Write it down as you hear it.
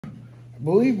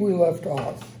believe we left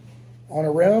off on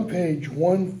around page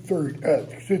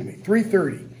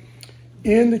 330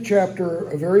 in the chapter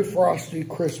A Very Frosty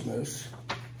Christmas.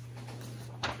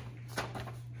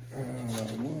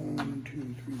 1,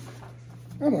 2, 3,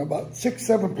 I don't know, about 6,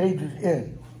 7 pages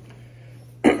in.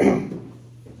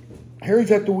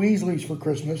 Harry's at the Weasleys for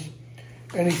Christmas,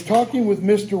 and he's talking with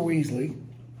Mr. Weasley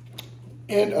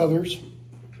and others.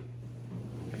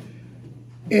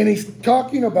 And he's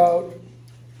talking about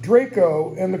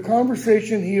Draco and the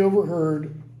conversation he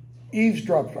overheard,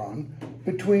 eavesdropped on,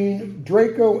 between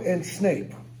Draco and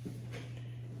Snape,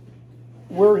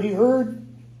 where he heard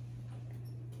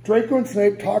Draco and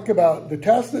Snape talk about the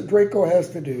task that Draco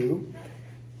has to do,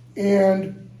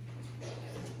 and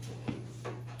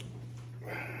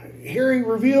Harry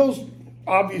reveals,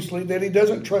 obviously, that he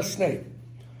doesn't trust Snape.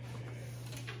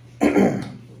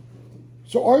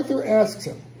 So Arthur asks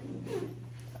him,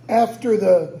 after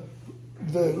the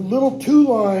little 2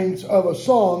 lines of a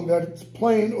song that's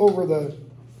playing over the,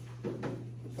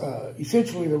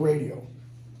 essentially the radio.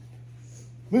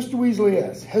 Mr. Weasley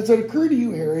asks, has it occurred to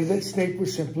you, Harry, that Snape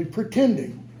was simply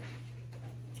pretending?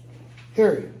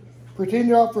 Harry, pretending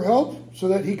to offer help so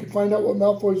that he could find out what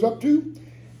Malfoy's up to?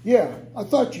 Yeah, I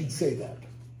thought you'd say that.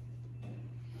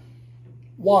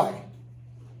 Why?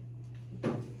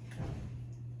 Because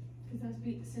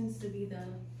that seems to be the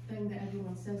thing that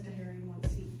everyone says to Harry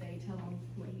once they tell him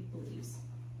what he believes.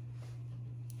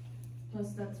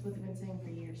 Plus, that's what they've been saying for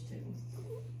years, too.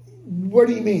 What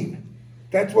do you mean?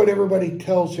 That's what everybody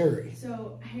tells Harry.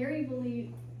 So,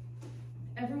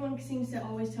 everyone seems to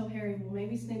always tell Harry, well,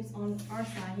 maybe Snape's on our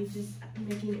side. He's just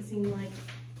making it seem like...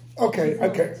 Okay,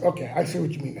 I see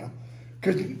what you mean now.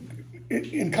 Because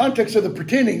in context of the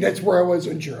pretending, that's where I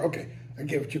wasn't sure. Okay, I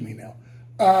get what you mean now.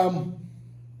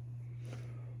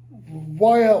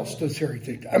 Why else does Harry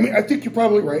think that? I mean, I think you're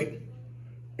probably right.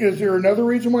 Is there another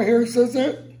reason why Harry says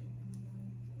that?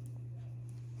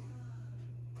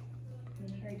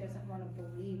 Harry doesn't want to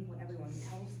believe what everyone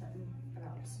tells him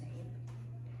about Snape.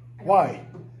 Why?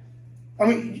 I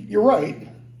mean, you're right.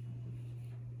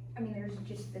 I mean, there's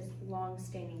just this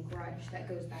long-standing grudge that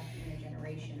goes back in a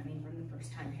generation. I mean, from the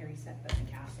first time Harry set foot in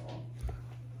the castle,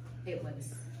 it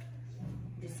was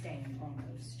disdain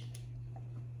almost.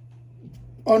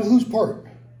 On whose part?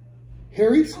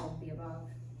 Harry's? All of the above.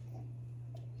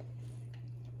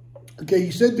 Okay,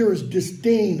 you said there was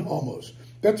disdain almost.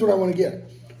 That's what I want to get.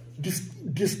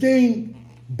 Disdain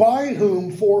by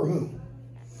whom, for whom?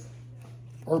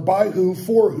 Or by who,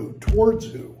 for who? Towards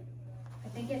who? I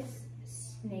think it's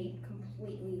Snape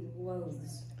completely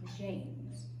loathes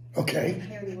James. Okay.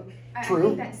 Harry, True. I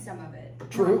think that's some of it.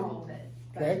 True. Not all of it.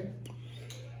 Okay.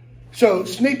 So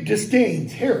Snape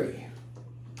disdains Harry.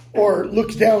 Or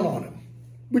looks down on him,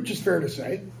 which is fair to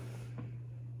say.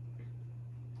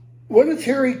 What does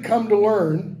Harry come to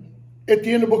learn at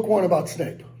the end of book 1 about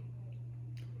Snape?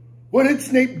 What had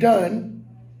Snape done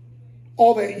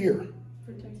all that year?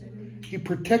 He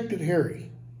protected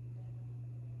Harry.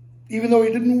 Even though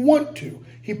he didn't want to,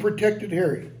 he protected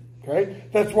Harry. Okay?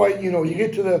 That's why, you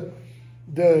get to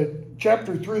the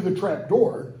chapter through the trap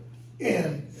door,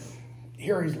 and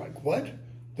Harry's like, what?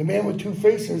 The man with 2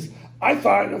 faces. I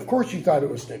thought, of course you thought it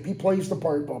was Snape. He plays the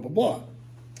part, blah, blah, blah.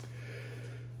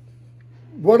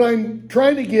 What I'm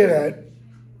trying to get at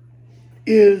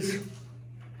is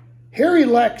Harry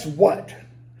lacks what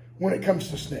when it comes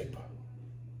to Snape?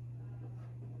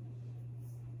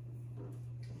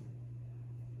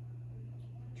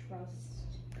 Trust,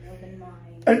 an open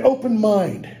mind. An open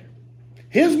mind.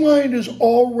 His mind is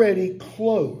already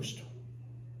closed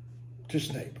to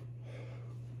Snape.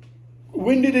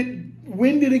 When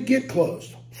did it get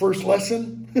closed? First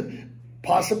lesson?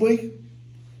 Possibly.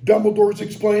 Dumbledore's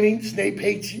explaining Snape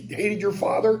hated your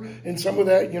father and some of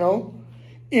that,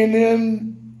 And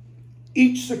then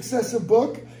each successive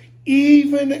book,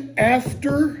 even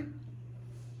after,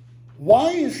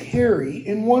 why is Harry,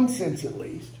 in one sense at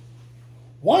least,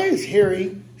 why is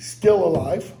Harry still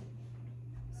alive?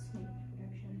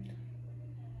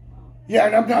 Yeah,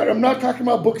 and I'm not talking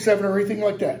about book 7 or anything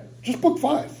like that. Just book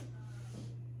 5.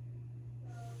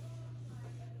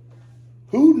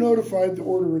 Who notified the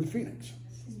Order of the Phoenix?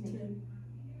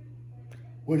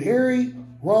 Would Harry,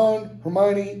 Ron,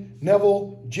 Hermione,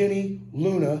 Neville, Ginny,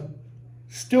 Luna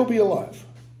still be alive?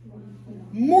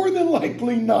 More than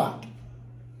likely not.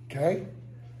 Okay?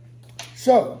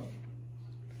 So,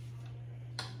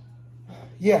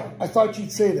 yeah, I thought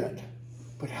you'd say that.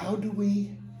 But how do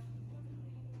we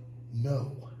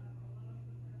know?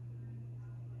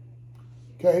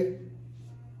 Okay?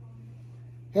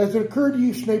 Has it occurred to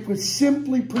you Snape was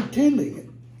simply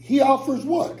pretending? He offers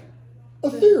what? A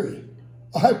theory.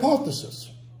 a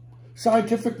hypothesis.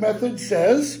 Scientific method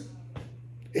says,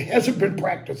 it hasn't been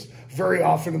practiced very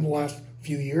often in the last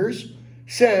few years,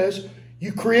 says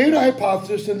you create a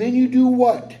hypothesis and then you do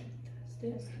what?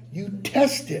 You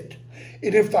test it.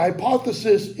 And if the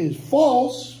hypothesis is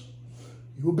false,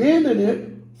 you abandon it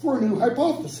for a new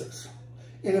hypothesis.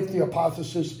 And if the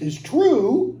hypothesis is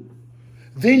true,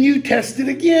 then you test it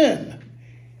again,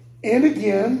 and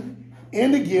again,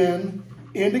 and again,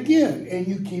 and again, and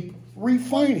you keep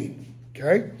refining,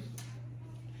 okay?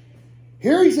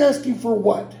 Here he's asking for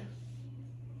what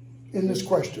in this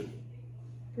question?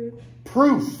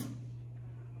 Proof.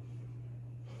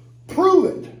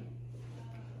 Prove it.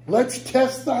 Let's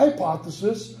test the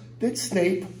hypothesis that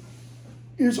Snape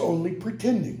is only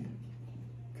pretending,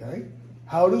 okay?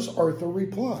 How does Arthur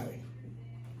reply?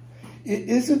 It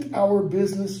isn't our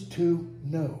business to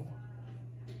know.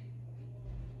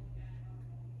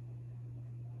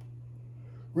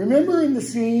 Remember in the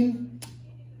scene,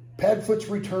 Padfoot's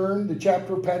Return, the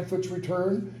chapter of Padfoot's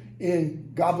Return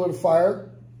in Goblet of Fire?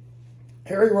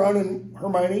 Harry, Ron, and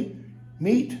Hermione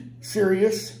meet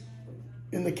Sirius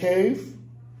in the cave,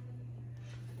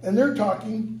 and they're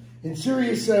talking, and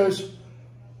Sirius says,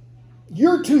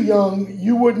 "You're too young,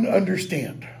 you wouldn't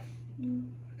understand."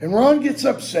 And Ron gets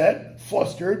upset,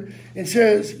 flustered, and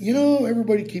says, "You know,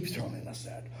 everybody keeps telling us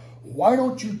that. Why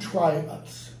don't you try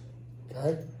us?"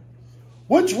 Okay?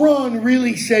 What's Ron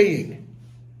really saying?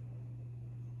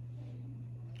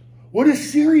 What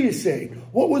is Sirius saying?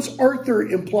 What was Arthur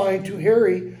implying to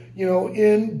Harry, you know,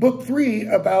 in book 3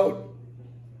 about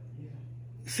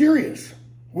Sirius,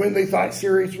 when they thought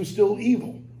Sirius was still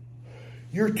evil?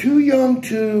 You're too young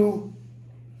to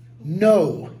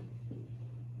know.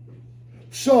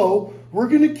 So we're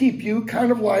going to keep you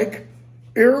kind of like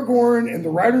Aragorn and the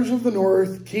Riders of the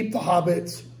North keep the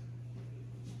hobbits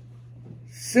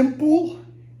simple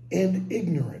and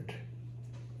ignorant.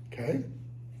 Okay?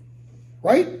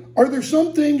 Right? Are there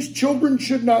some things children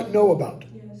should not know about?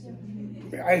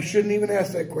 Yes. I shouldn't even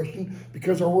ask that question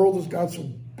because our world has gone so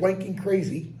blanking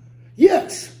crazy.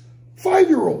 Yes,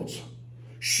 5-year-olds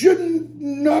shouldn't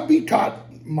not be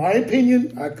taught, my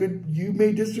opinion, you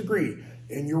may disagree,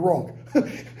 and you're wrong.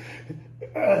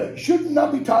 Should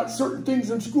not be taught certain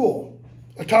things in school.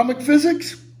 Atomic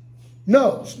physics?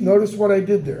 No. Notice what I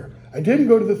did there. I didn't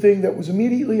go to the thing that was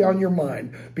immediately on your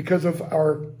mind because of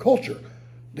our culture.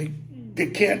 They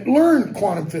can't learn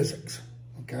quantum physics,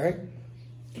 okay?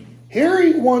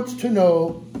 Harry wants to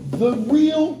know the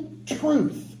real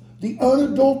truth, the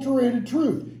unadulterated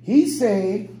truth. He's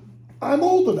saying, I'm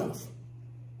old enough,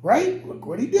 right? Look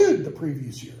what he did the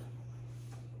previous year.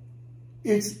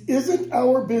 It isn't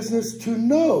our business to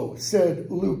know,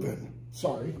 said Lupin.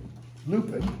 Sorry,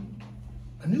 Lupin.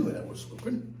 I knew that was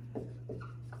Lupin.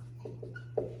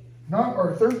 Not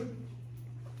Arthur.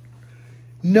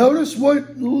 Notice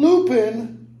what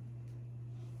Lupin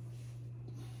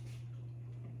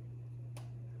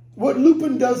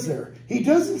does there. He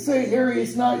doesn't say, Harry,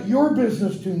 it's not your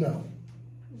business to know.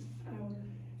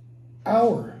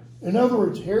 Our. In other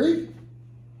words, Harry,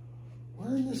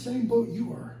 we're in the same boat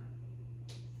you are.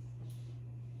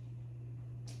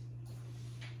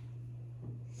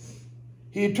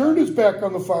 He had turned his back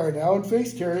on the fire now and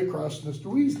faced Harry across Mr.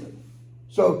 Weasley.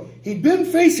 So he'd been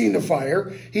facing the fire.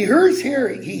 He hears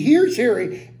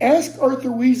Harry ask Arthur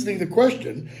Weasley the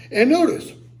question, and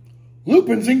notice,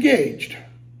 Lupin's engaged.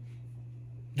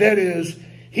 That is,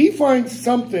 he finds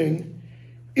something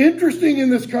interesting in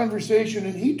this conversation,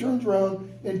 and he turns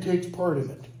around and takes part in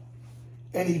it.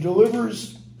 And he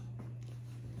delivers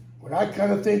what I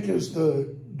kind of think is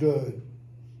the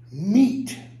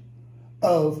meat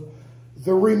of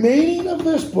the remaining of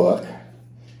this book.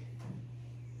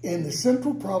 And the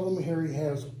central problem Harry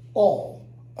has all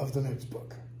of the next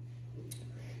book.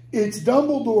 It's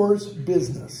Dumbledore's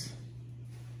business.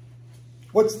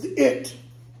 What's the it?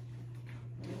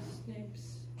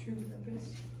 Snape's true purpose.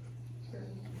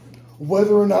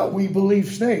 Whether or not we believe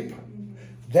Snape.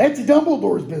 That's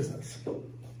Dumbledore's business.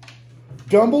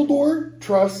 Dumbledore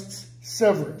trusts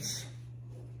Severus.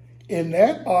 And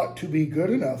that ought to be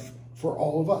good enough for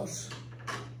all of us.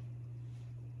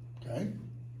 Okay?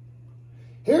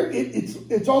 Here,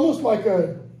 it's almost like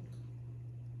a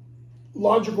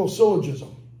logical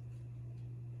syllogism.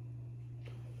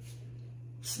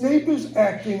 Snape is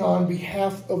acting on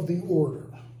behalf of the Order.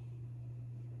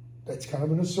 That's kind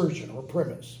of an assertion or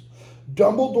premise.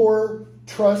 Dumbledore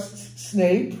trusts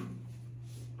Snape.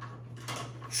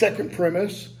 Second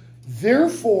premise.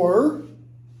 Therefore,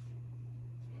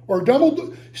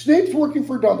 Snape's working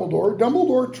for Dumbledore.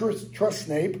 Dumbledore trusts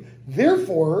Snape.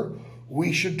 Therefore,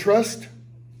 we should trust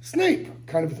Snape,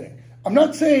 kind of a thing. I'm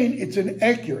not saying it's an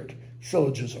accurate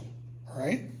syllogism, all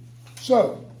right?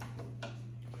 So,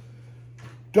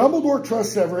 Dumbledore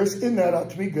trusts Severus, and that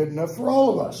ought to be good enough for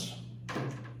all of us.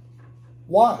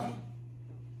 Why?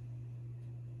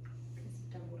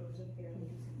 Dumbledore's a fairly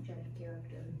decent judge of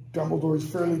character. Dumbledore's a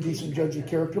fairly decent judge of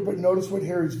character, but notice what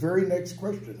Harry's very next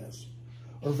question is,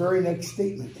 or very next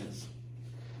statement is.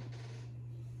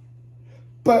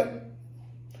 But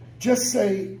just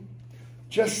say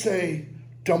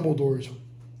Dumbledore's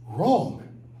wrong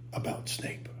about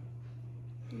Snape.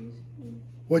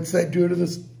 What's that do to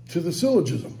the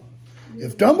syllogism?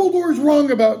 If Dumbledore's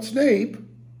wrong about Snape,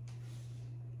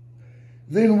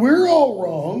 then we're all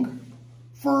wrong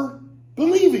for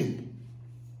believing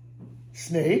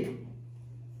Snape.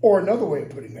 Or another way of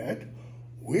putting that,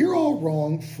 we're all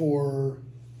wrong for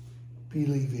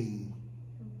believing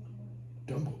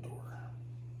Dumbledore.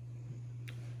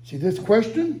 See this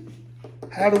question?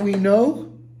 How do we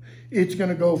know? It's going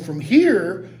to go from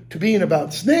here to being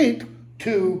about Snape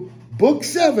to Book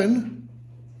 7,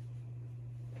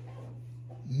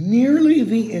 nearly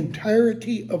the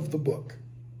entirety of the book.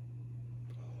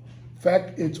 In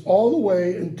fact, it's all the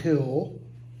way until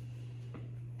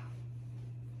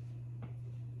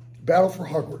Battle for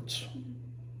Hogwarts.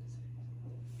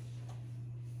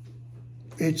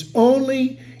 It's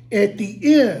only at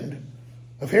the end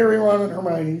of Harry, Ron, and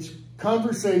Hermione's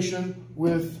conversation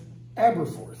with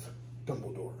Aberforth,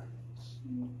 Dumbledore,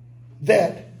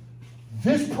 that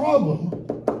this problem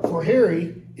for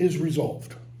Harry is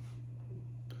resolved.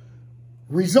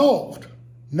 Resolved,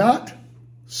 not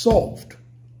solved.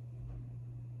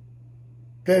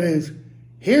 That is,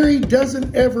 Harry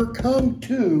doesn't ever come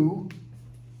to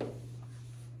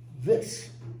this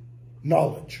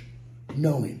knowledge,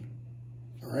 knowing.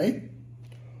 All right?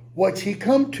 What's he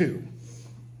come to?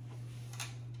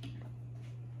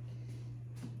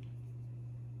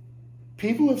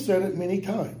 People have said it many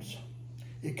times.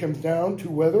 It comes down to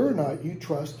whether or not you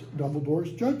trust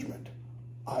Dumbledore's judgment.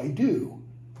 I do.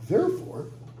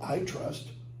 Therefore, I trust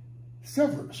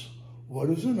Severus. What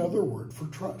is another word for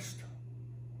trust?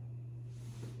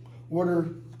 What are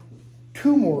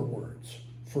two more words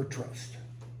for trust?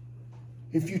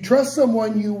 If you trust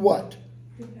someone, you what?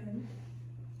 Depend.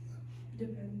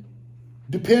 Depend.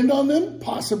 Depend on them?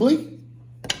 Possibly.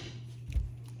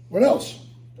 What else?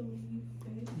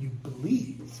 You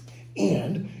believe.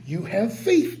 And you have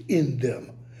faith in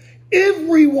them.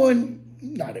 Everyone,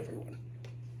 not everyone,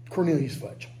 Cornelius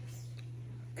Fudge.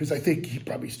 Because I think he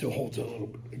probably still holds a little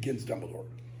bit against Dumbledore.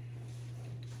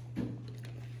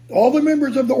 All the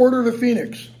members of the Order of the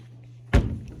Phoenix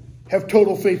have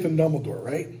total faith in Dumbledore,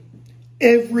 right?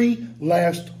 Every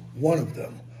last one of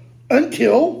them.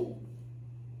 Until,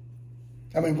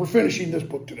 I mean, we're finishing this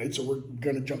book today, so we're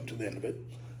going to jump to the end of it.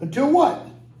 Until what?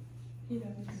 He does.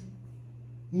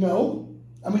 No.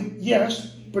 I mean, yes,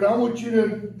 but I want you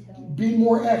to be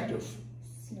more active.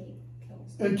 Snape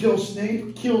kills him. Until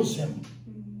Snape kills him.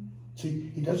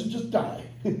 See, he doesn't just die.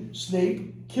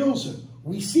 Snape kills him.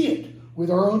 We see it with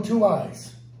our own two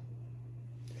eyes.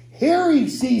 Harry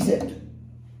sees it.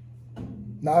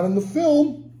 Not in the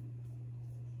film.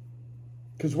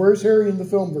 Because where's Harry in the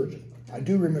film version? I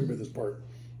do remember this part.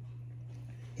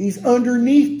 He's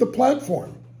underneath the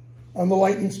platform on the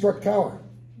lightning-struck tower.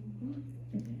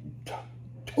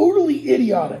 Totally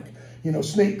idiotic. You know,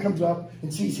 Snape comes up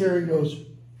and sees Harry and goes,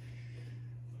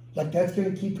 like that's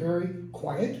going to keep Harry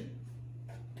quiet?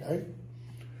 Okay.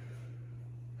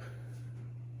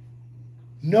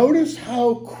 Notice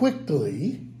how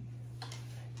quickly,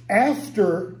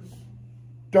 after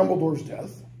Dumbledore's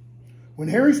death, when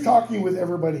Harry's talking with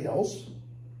everybody else,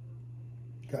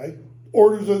 okay,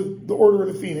 the Order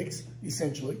of the Phoenix,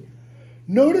 essentially,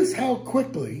 notice how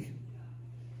quickly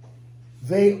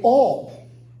they all,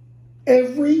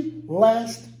 every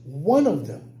last one of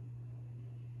them,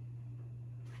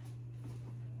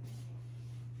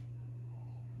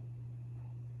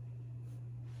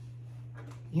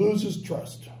 loses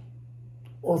trust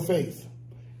or faith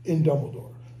in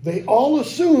Dumbledore. They all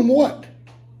assume what?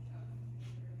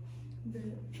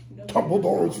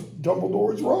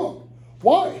 Dumbledore is wrong.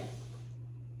 Why?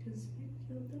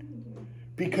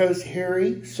 Because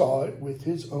Harry saw it with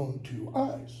his own two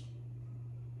eyes.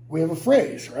 We have a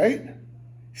phrase, right?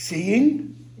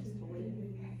 Seeing.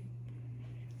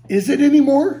 Is it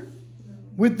anymore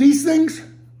with these things?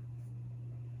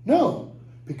 No,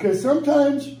 because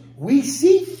sometimes we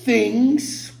see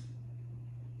things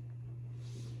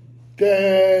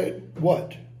that,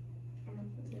 what?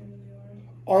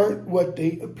 Aren't what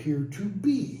they appear to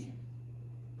be.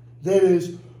 That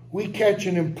is, we catch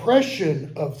an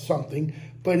impression of something,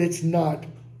 but it's not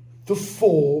the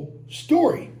full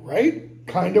story, right?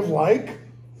 Kind of like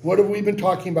what have we been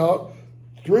talking about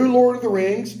through Lord of the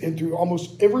Rings and through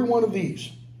almost every one of these?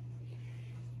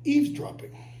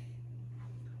 Eavesdropping.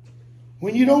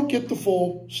 When you don't get the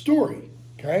full story,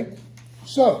 okay?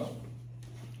 So,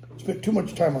 spent too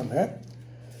much time on that.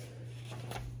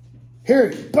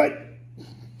 Harry, but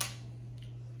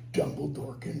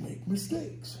Dumbledore can make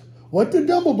mistakes. What did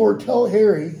Dumbledore tell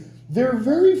Harry their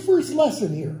very first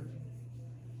lesson here?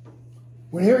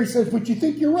 When Harry says, but you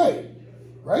think you're right,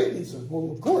 right? He says,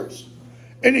 well, of course.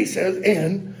 And he says,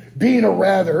 and being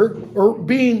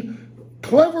being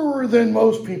cleverer than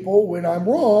most people when I'm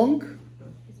wrong,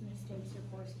 His mistakes are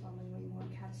correspondingly more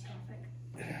catastrophic.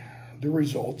 the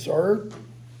results are...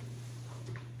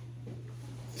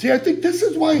 See, I think this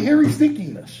is why Harry's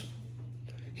thinking this.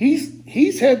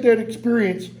 He's had that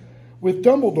experience with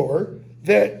Dumbledore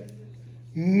that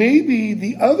maybe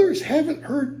the others haven't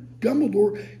heard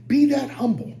Dumbledore be that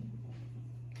humble.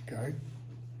 Okay?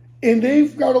 And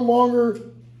they've got a longer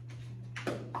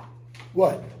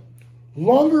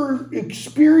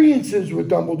experiences with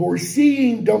Dumbledore,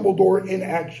 seeing Dumbledore in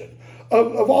action.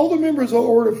 Of all the members of the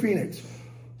Order of Phoenix,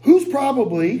 who's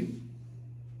probably,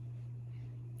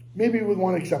 maybe with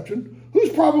one exception, who's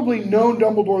probably known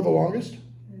Dumbledore the longest?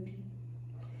 Moody.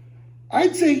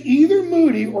 I'd say either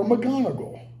Moody or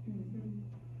McGonagall.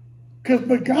 Because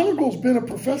McGonagall's been a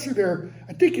professor there,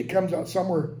 I think it comes out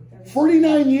somewhere,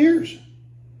 49 years.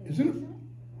 Isn't it?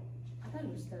 I thought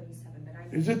it was 37, but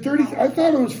I... Is it 30? I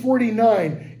thought it was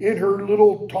 49 in her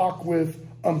little talk with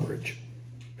Umbridge.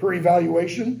 Her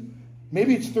evaluation,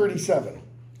 maybe it's 37.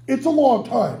 It's a long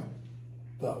time,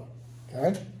 though,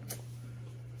 okay?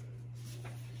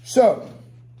 So,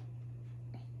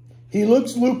 he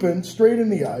looks Lupin straight in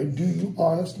the eye. Do you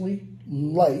honestly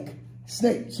like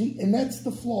Snape? See, and that's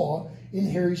the flaw in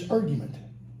Harry's argument.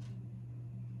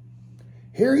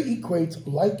 Harry equates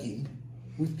liking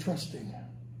with trusting.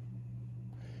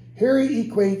 Harry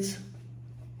equates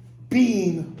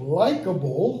being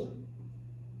likable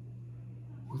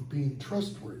with being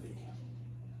trustworthy.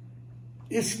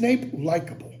 Is Snape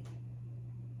likable?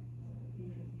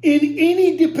 In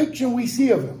any depiction we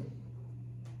see of him.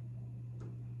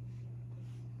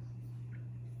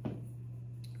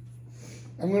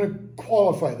 I'm going to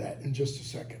qualify that in just a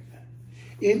second.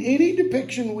 In any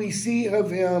depiction we see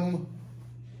of him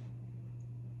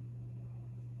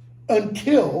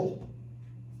until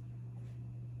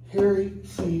Harry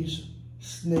sees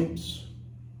Snape's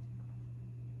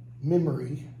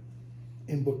memory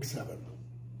in book 7.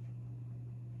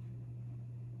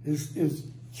 Is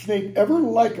Snape ever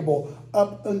likable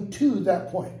up until that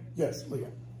point? Yes,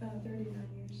 Leah. 39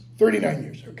 years. 39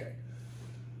 years, okay.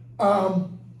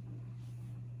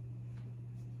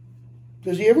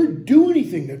 Does he ever do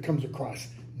anything that comes across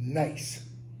nice?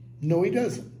 No, he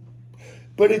doesn't.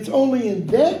 But it's only in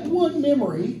that one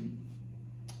memory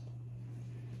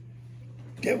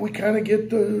that we kind of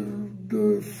get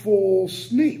the full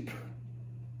Snape.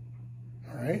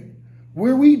 All right?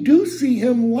 Where we do see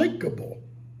him likable.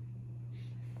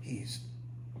 He's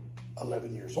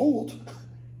 11 years old.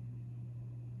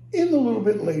 In a little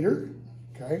bit later,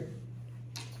 okay?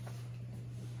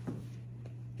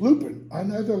 Lupin, I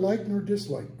neither like nor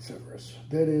dislike Severus.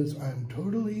 That is, I'm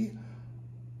totally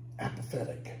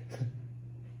apathetic.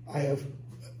 I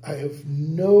have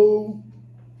no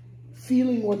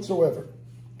feeling whatsoever.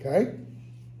 Okay?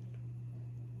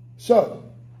 So,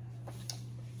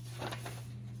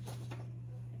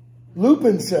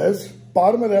 Lupin says,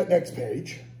 bottom of that next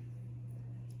page,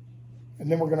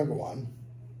 and then we're going to go on.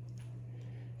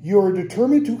 You are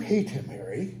determined to hate him,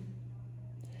 Harry,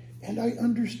 and I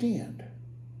understand.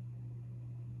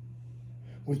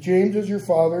 With James as your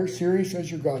father, Sirius as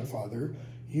your godfather,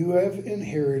 you have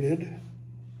inherited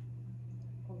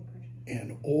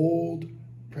an old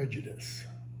prejudice.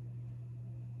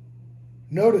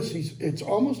 Notice it's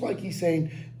almost like he's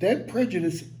saying that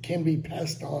prejudice can be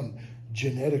passed on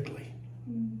genetically.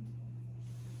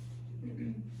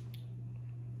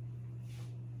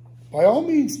 By all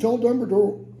means, tell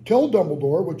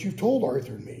Dumbledore what you've told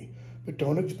Arthur and me, but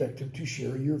don't expect him to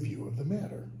share your view of the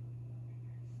matter.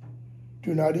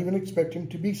 Do not even expect him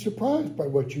to be surprised by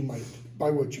what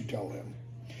you tell him.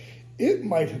 It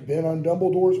might have been on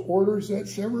Dumbledore's orders that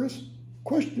Severus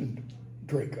questioned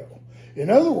Draco. In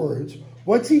other words,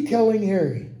 what's he telling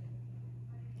Harry?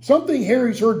 Something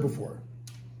Harry's heard before.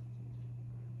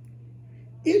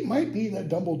 It might be that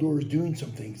Dumbledore is doing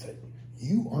some things that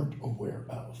you aren't aware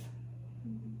of.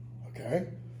 Okay?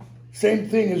 Same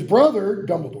thing as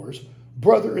Dumbledore's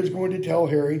brother is going to tell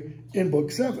Harry in book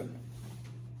 7.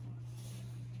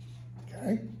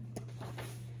 Okay?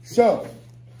 So,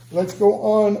 let's go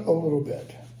on a little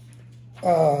bit.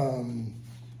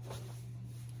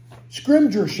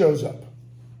 Scrimger shows up.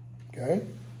 Okay.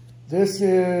 This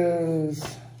is,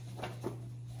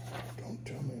 don't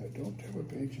tell me I don't have a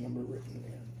page number written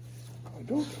in. I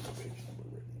don't have a page number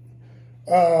written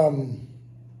in.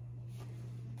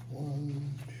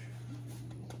 1,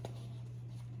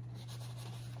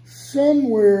 2,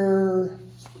 somewhere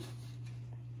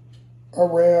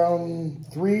around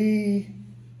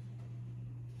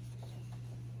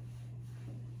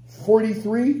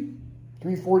 343,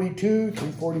 342,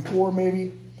 344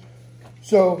 maybe.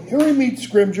 So Harry meets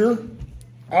Scrimger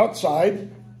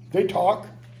outside. They talk.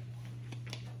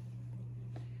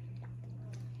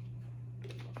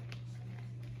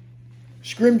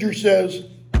 Scrimger says,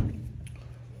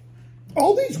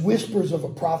 all these whispers of a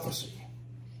prophecy,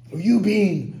 of you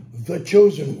being the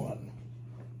chosen one.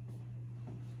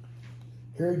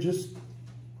 Harry just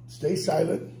stays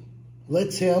silent,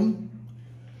 lets him.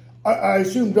 I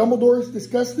assume Dumbledore's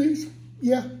discussed these?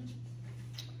 Yeah.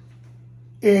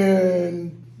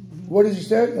 And what does he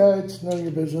say? It's none of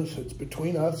your business. It's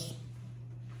between us.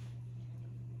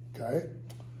 Okay.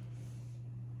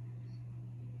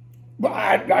 But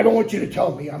I don't want you to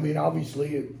tell me. I mean,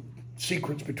 obviously,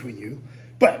 secret's between you.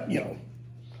 But, you know,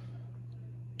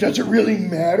 does it really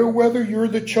matter whether you're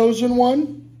the chosen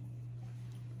one?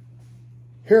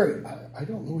 Harry, I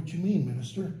don't know what you mean,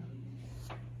 Minister.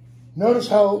 Notice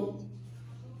how,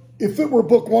 if it were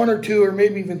book 1 or 2 or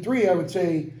maybe even 3, I would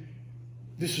say,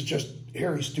 this is just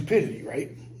Harry's stupidity,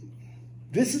 right?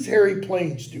 This is Harry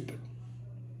playing stupid.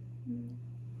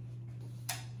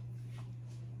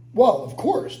 Well, of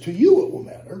course, to you it will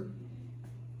matter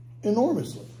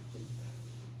enormously.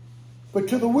 But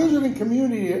to the wizarding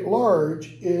community at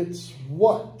large, it's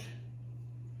what?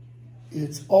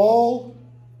 It's all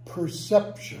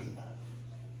perception.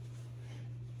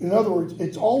 In other words,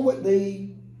 it's all what they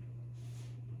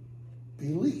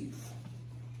believe.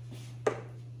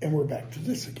 And we're back to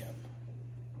this again.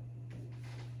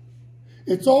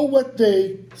 It's all what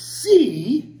they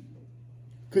see,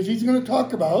 because he's going to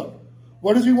talk about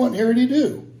what does he want Harry to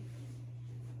do?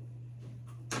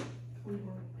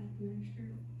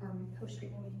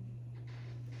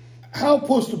 How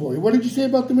poster boy? What did you say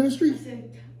about the ministry? I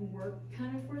said work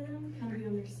kind of for them, kind of be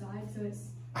on their side, so it's...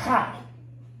 How?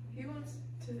 He wants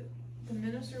to, the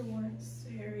minister wants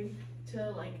Harry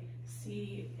to, like,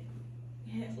 see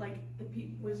him, like, the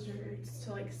wizards,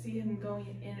 to, like, see him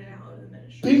going in and out of the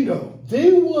ministry. Bingo.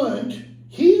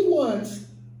 He wants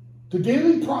the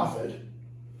Daily Prophet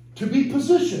to be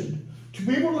positioned to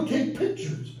be able to take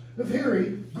pictures of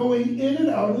Harry going in and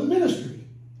out of the ministry.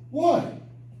 Why?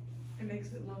 It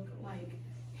makes it look like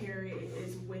Harry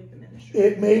is with the ministry.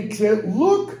 It makes it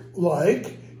look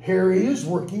like Harry is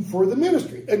working for the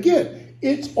ministry. Again,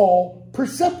 it's all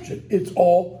perception. It's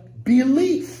all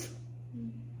belief.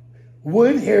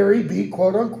 Would Harry be,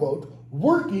 quote unquote,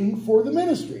 working for the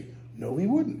ministry? No, he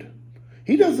wouldn't.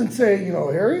 He doesn't say, you know,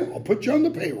 Harry, I'll put you on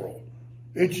the payroll.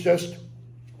 It's just,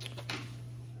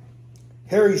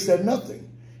 Harry said nothing.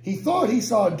 He thought he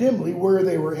saw dimly where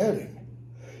they were heading.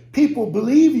 People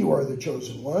believe you are the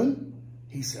chosen one,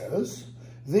 he says.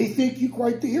 They think you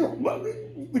quite the hero. Well,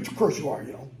 which of course you are,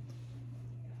 you know.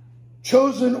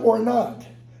 Chosen or not.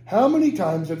 How many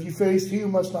times have you faced he who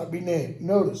must not be named?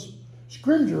 Notice,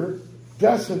 Scrimger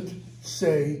doesn't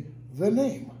say the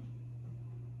name.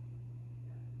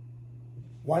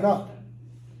 Why not?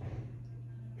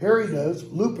 Harry does,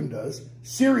 Lupin does,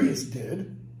 Sirius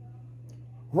did.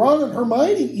 Ron and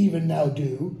Hermione even now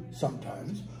do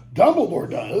sometimes. Dumbledore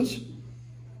does.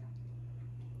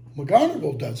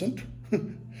 McGonagall doesn't.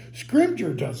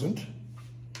 Scrimger doesn't.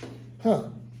 Huh.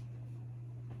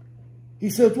 He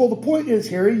says, well, the point is,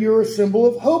 Harry, you're a symbol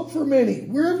of hope for many.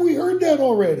 Where have we heard that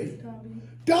already?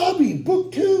 Dobby,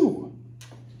 book 2.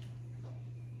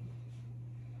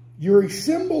 You're a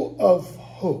symbol of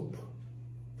hope.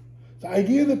 The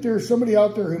idea that there's somebody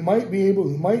out there who might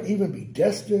even be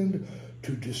destined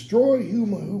to destroy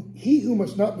he who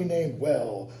must not be named.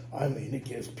 Well, I mean, it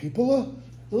gives people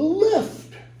a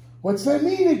lift. What's that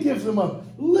mean? It gives them a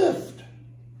lift.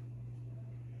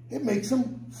 It makes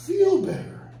them feel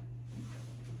better.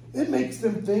 It makes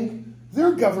them think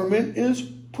their government is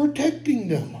protecting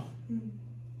them.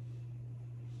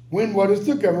 When what is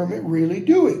the government really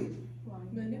doing?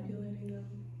 Manipulating them.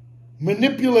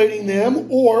 Manipulating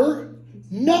them or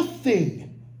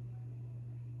nothing.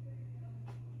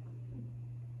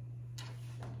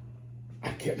 I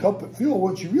can't help but feel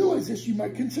once you realize this, you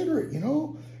might consider it, you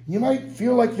know? You might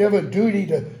feel like you have a duty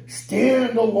to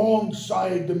stand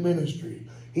alongside the ministry.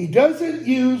 He doesn't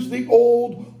use the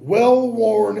old,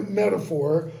 well-worn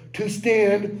metaphor to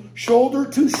stand shoulder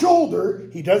to shoulder.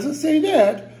 He doesn't say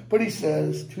that, but he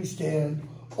says to stand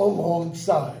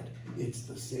alongside. It's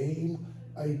the same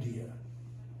idea.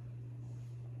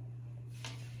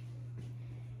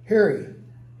 Harry,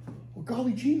 well,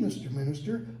 golly gee, Mr.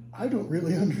 Minister, I don't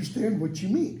really understand what you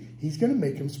mean. He's going to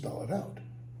make him spell it out.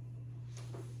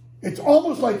 It's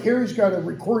almost like Harry's got a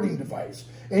recording device,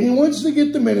 and he wants to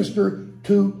get the minister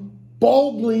to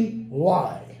boldly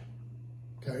lie.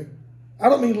 Okay? I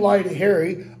don't mean lie to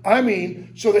Harry. I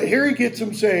mean so that Harry gets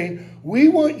him saying, we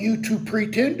want you to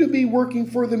pretend to be working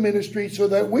for the ministry so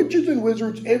that witches and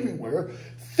wizards everywhere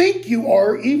think you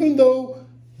are, even though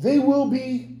they will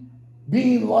be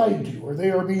being lied to, or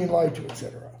they are being lied to,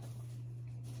 etc.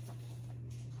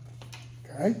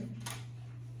 Okay?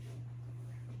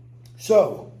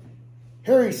 So,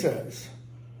 Harry says,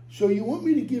 so you want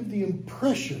me to give the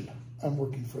impression I'm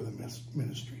working for the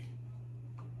ministry?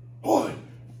 Boy,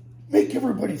 make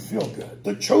everybody feel good.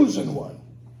 The chosen one.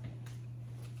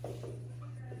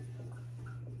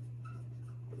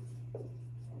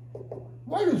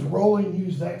 Why does Rowling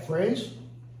use that phrase?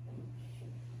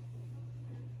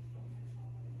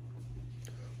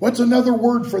 What's another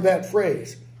word for that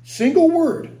phrase? Single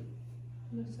word.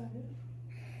 Messiah.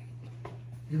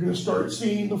 You're going to start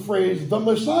seeing the phrase, the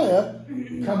Messiah,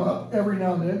 come up every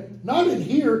now and then. Not in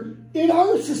here, in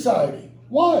our society.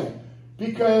 Why?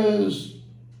 Because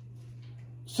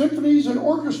symphonies and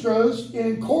orchestras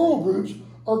and choral groups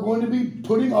are going to be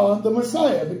putting on the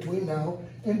Messiah between now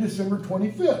and December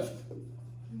 25th.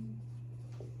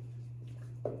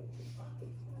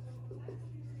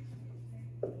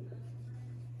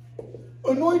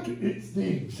 Anointed, it's the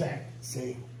exact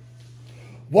same.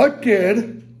 What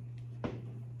did,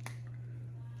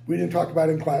 we didn't talk about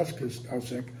it in class because I was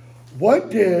sick. What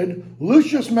did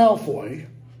Lucius Malfoy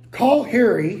call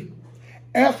Harry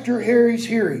after Harry's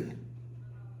hearing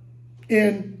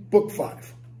in book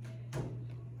 5?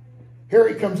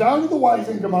 Harry comes out of the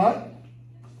Wizengamot.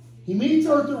 He meets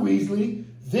Arthur Weasley.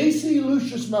 They see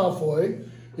Lucius Malfoy.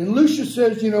 And Lucius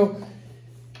says, you know,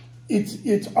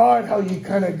 it's odd how you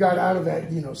kind of got out of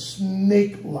that, you know,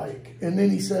 snake-like. And then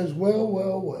he says, well,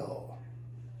 well, well.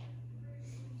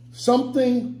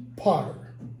 Something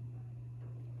Potter.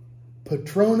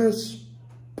 Patronus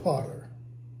Potter.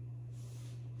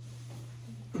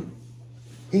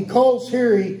 He calls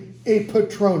Harry a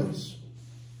Patronus.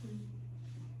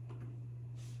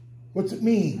 What's it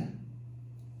mean?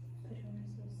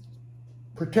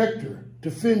 Protector,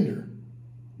 defender,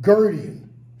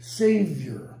 guardian,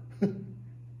 savior.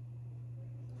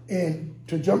 And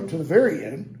to jump to the very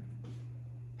end,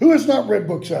 who has not read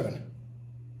book 7?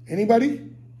 Anybody?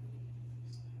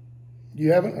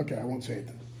 You haven't? Okay, I won't say it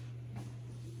then.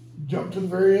 Jump to the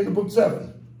very end of book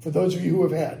 7, for those of you who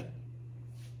have had.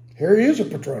 Harry is a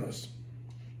Patronus,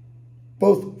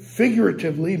 both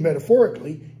figuratively,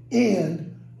 metaphorically,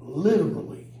 and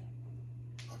literally.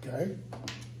 Okay?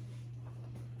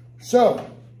 So,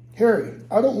 Harry,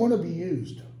 I don't want to be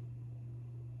used.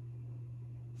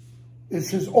 Is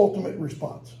his ultimate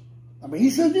response. I mean,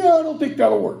 he said, yeah, I don't think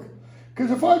that'll work. Because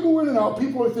if I go in and out,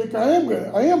 people will think I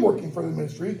am working for the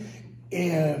ministry,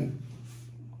 and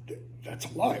that's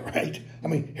a lie, right? I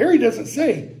mean, Harry doesn't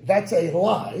say that's a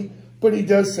lie, but he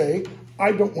does say,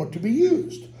 I don't want to be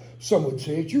used. Some would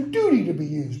say it's your duty to be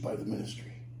used by the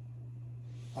ministry.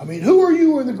 I mean, who are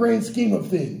you in the grand scheme of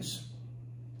things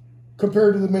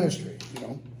compared to the ministry, you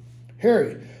know?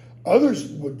 Harry. Others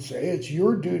would say it's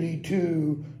your duty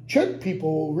to check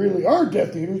people who really are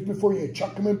Death Eaters before you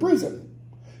chuck them in prison.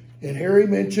 And Harry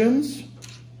mentions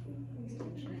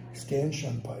Stan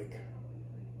Shunpike.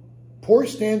 Poor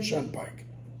Stan Shunpike.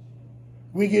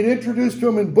 We get introduced to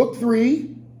him in book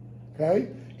 3.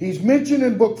 Okay? He's mentioned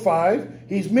in book 5.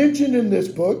 He's mentioned in this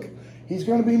book. He's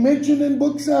going to be mentioned in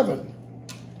book 7.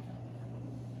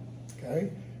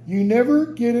 Okay? You never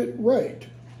get it right,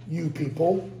 you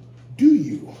people, do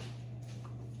you?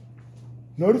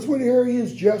 Notice what Harry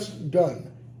has just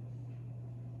done.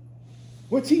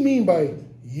 What's he mean by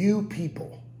you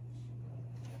people?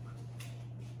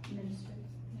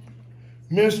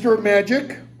 Minister of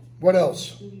Magic. What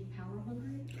else?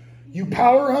 You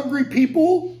power-hungry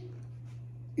people.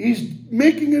 He's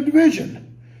making a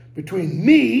division between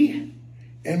me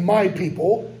and my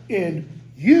people and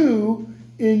you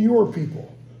and your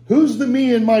people. Who's the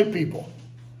me and my people?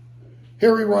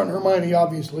 Harry, Ron, Hermione,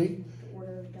 obviously.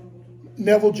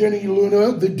 Neville, Jenny,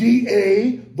 Luna, the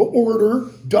DA, the Order,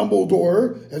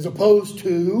 Dumbledore, as opposed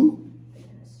to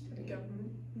The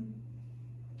government.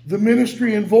 The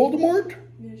Ministry and Voldemort?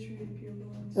 Ministry of Pure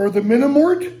Bloods. Or the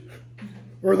Minimort?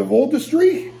 Or the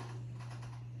Voldustry?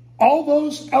 All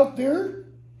those out there?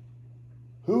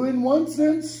 who in one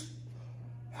sense,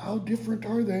 how different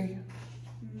are they?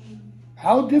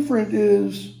 How different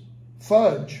is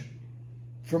Fudge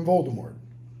from Voldemort?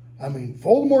 I mean,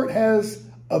 Voldemort has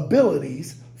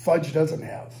abilities Fudge doesn't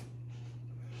have.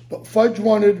 But Fudge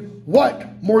wanted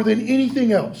what more than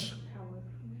anything else? Power.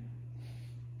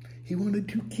 He wanted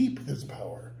to keep his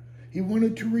power. He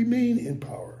wanted to remain in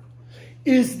power.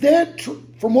 Is that true?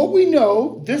 From what we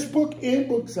know, this book and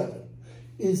book 7,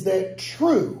 is that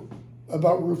true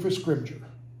about Rufus Scrimgeour?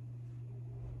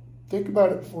 Think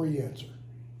about it before you answer.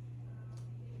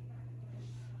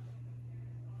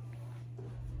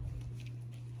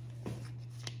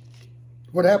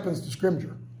 What happens to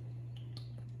Scrimgeour?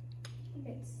 He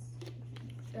gets,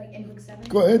 like in book 7?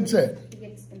 Go ahead and say it. He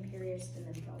gets Imperious and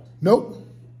then killed. Nope.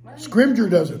 What? Scrimgeour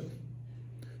doesn't.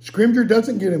 Scrimgeour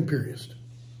doesn't get Imperious.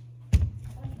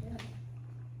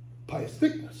 Pious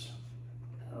Thickness,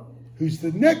 Oh. who's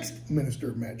the next Minister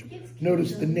of Magic.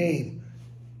 Notice the name.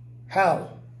 How?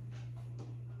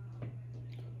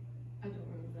 I don't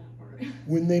remember that part.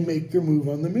 When they make their move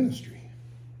on the ministry.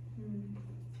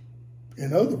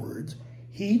 In other words,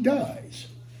 he dies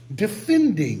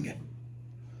defending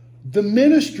the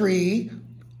ministry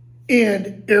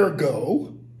and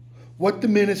ergo what the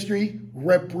ministry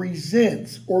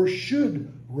represents or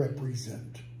should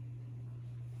represent.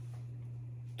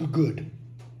 The good.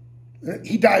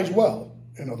 He dies well,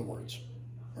 in other words.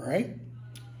 All right?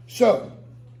 So,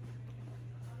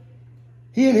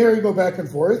 he and Harry go back and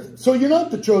forth. So you're not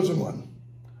the chosen one.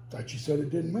 Thought you said it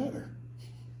didn't matter.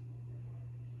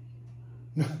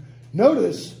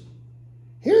 Notice,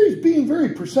 Harry's being very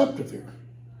perceptive here.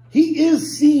 He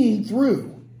is seeing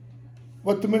through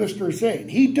what the minister is saying.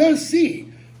 He does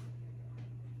see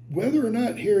whether or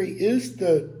not Harry is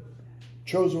the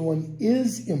chosen one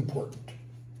is important.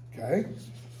 Okay?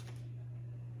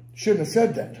 Shouldn't have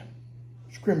said that.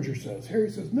 Scrimgeour says. Harry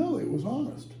says, no, it was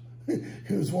honest. It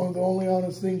was one of the only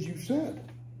honest things you said.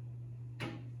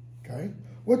 Okay?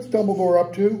 What's Dumbledore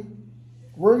up to?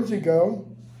 Where does he go?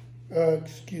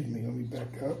 Excuse me, let me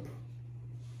back up.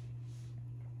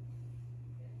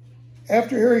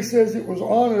 After Harry says it was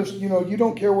honest, you know, you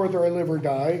don't care whether I live or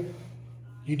die.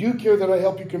 You do care that I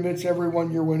help you convince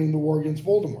everyone you're winning the war against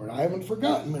Voldemort. I haven't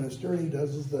forgotten, Minister. And he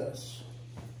does is this.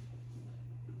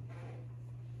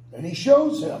 And he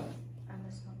shows him,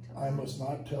 I must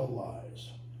not tell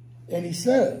lies. And he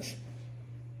says,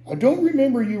 I don't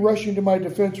remember you rushing to my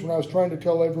defense when I was trying to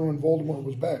tell everyone Voldemort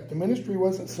was back. The ministry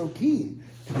wasn't so keen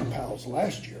to be pals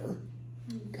last year.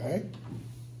 Okay?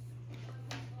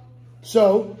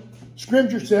 So,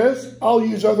 Scrimgeour says, I'll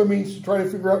use other means to try to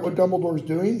figure out what Dumbledore's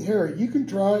doing. Harry, you can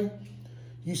try.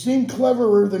 You seem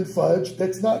cleverer than Fudge.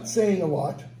 That's not saying a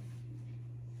lot.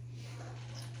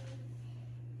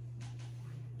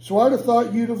 So I'd have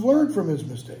thought you'd have learned from his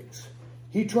mistakes.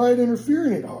 He tried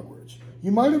interfering at Hogwarts.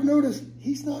 You might have noticed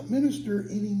he's not minister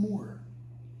anymore.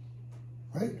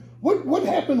 Right? What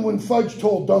happened when Fudge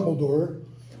told Dumbledore,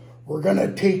 we're going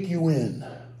to take you in?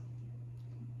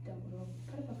 Dumbledore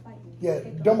put up a fight. Yeah,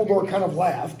 Dumbledore kind of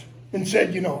laughed and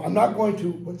said, you know, I'm not going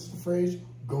to, what's the phrase?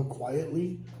 Go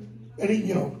quietly. And he,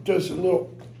 you know, does a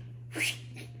little,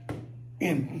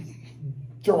 and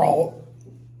they're all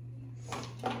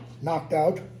knocked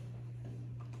out.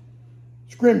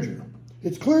 Scrimgeour.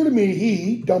 It's clear to me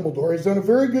he, Dumbledore, has done a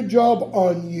very good job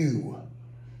on you.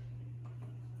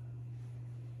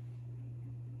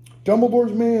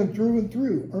 Dumbledore's man through and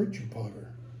through, aren't you,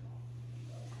 Potter?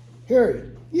 Harry,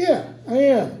 yeah, I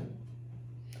am.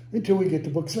 Until we get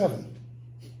to book 7.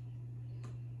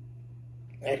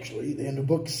 Actually, the end of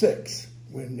book 6,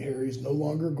 when Harry's no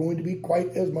longer going to be quite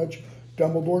as much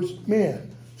Dumbledore's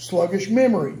man. Sluggish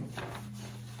memory.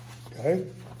 Okay?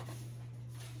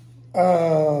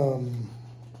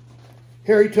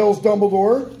 Harry tells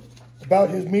Dumbledore about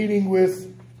his meeting with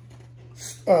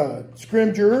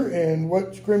Scrimgeour and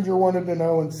what Scrimgeour wanted to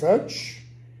know and such.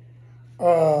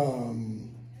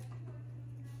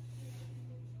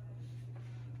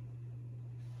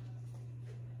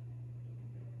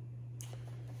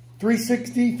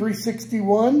 360,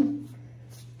 361.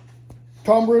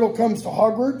 Tom Riddle comes to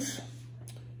Hogwarts.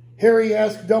 Harry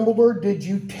asks Dumbledore, did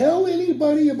you tell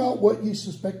anybody about what you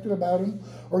suspected about him?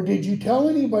 Or did you tell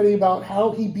anybody about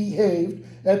how he behaved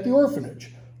at the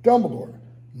orphanage? Dumbledore,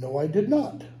 no, I did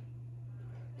not.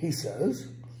 He says,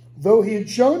 though he had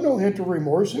shown no hint of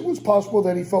remorse, it was possible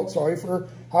that he felt sorry for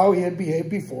how he had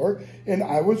behaved before, and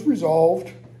was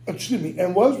resolved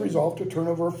to turn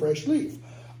over a fresh leaf.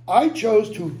 I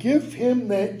chose to give him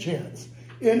that chance.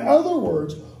 In other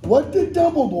words, what did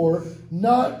Dumbledore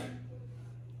not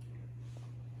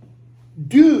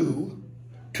do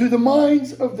to the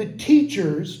minds of the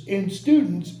teachers and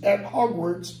students at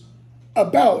Hogwarts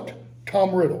about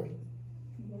Tom Riddle?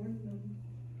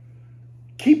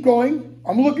 Keep going.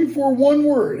 I'm looking for one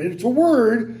word. It's a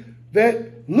word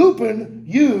that Lupin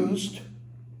used,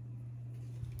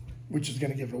 which is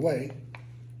going to give it away,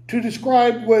 to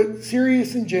describe what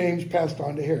Sirius and James passed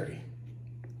on to Harry.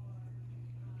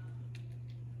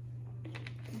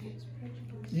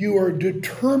 You are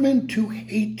determined to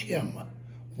hate him.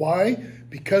 Why?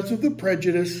 Because of the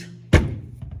prejudice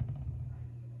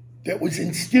that was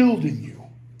instilled in you.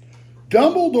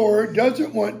 Dumbledore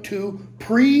doesn't want to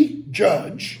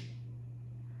prejudge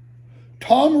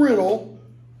Tom Riddle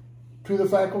to the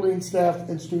faculty and staff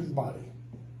and student body.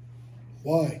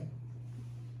 Why?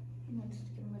 He wants to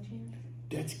give him a chance.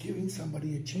 That's giving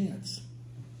somebody a chance.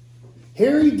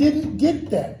 Harry didn't get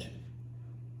that,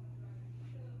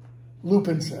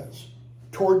 Lupin says,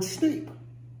 towards Snape.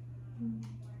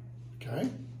 Okay?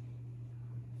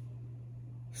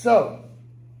 So,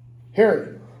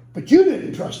 Harry, but you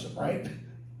didn't trust him, right?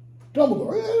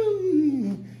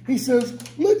 Dumbledore, he says,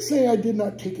 let's say I did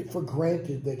not take it for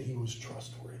granted that he was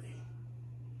trustworthy.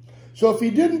 So if he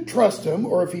didn't trust him,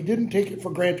 or if he didn't take it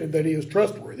for granted that he was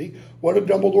trustworthy, what did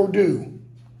Dumbledore do?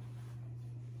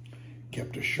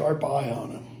 Kept a sharp eye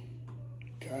on him.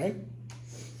 Okay?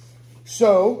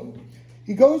 So,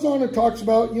 he goes on and talks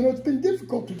about, it's been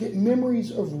difficult to get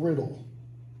memories of Riddle,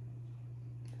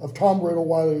 of Tom Riddle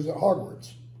while he was at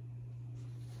Hogwarts.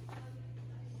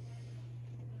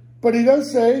 But he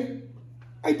does say,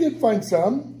 I did find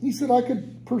some. He said I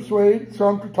could persuade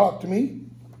some to talk to me.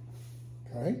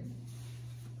 Okay.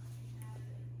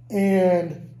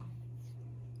 And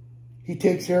he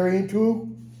takes Harry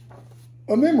into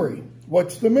a memory.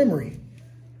 What's the memory?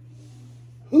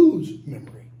 Whose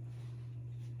memory?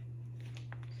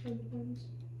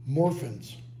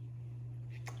 Morphin's.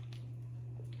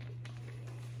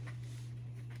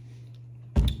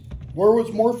 Where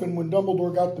was Morphin when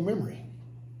Dumbledore got the memory?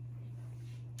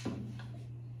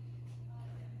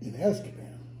 In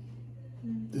Azkaban.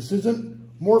 This isn't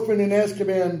Morphin in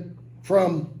Azkaban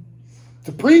from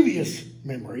the previous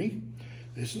memory.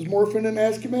 This is Morphin in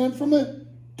Azkaban from a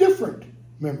different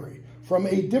memory, from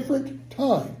a different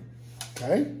time.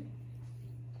 Okay?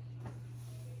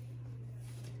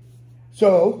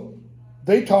 So,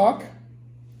 they talk,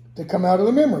 they come out of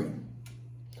the memory.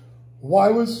 Why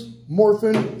was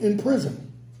Morphin in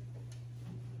prison?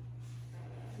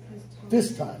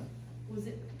 This time. Was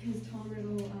it because Tom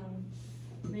Riddle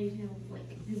made him,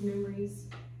 like, his memories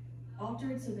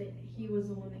altered so that he was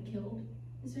the one that killed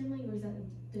his family? Or is that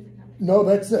a different time? No,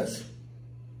 that's this.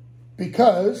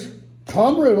 Because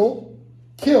Tom Riddle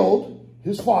killed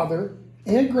his father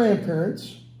and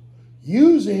grandparents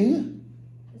using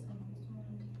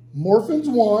Morphin's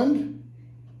wand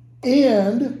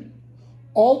and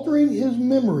altering his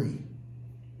memory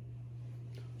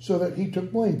so that he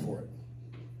took blame for it.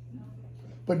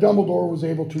 But Dumbledore was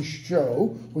able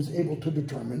to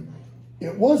determine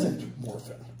it wasn't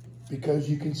Morphin, because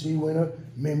you can see when a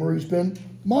memory's been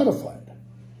modified.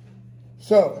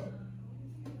 So,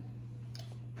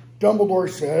 Dumbledore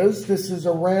says this is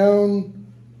around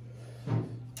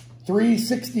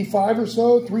 365 or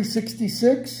so,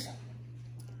 366.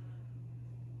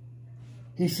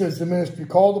 He says the ministry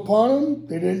called upon him.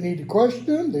 They didn't need to question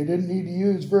him. They didn't need to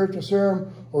use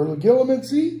veritaserum or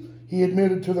legilimency. He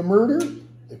admitted to the murder.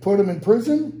 They put him in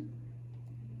prison.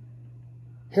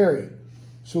 Harry,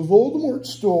 so Voldemort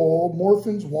stole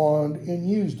Morphin's wand and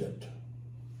used it.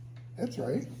 That's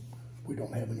right. We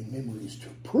don't have any memories to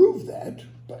prove that,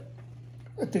 but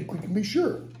I think we can be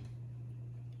sure.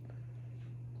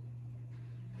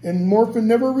 And Morphin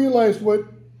never realized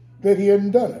that he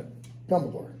hadn't done it.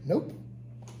 Dumbledore, nope.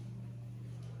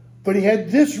 But he had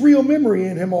this real memory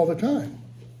in him all the time.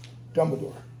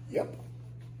 Dumbledore, yep.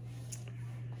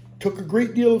 Took a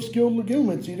great deal of skilled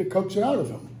legilimency to coax it out of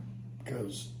him,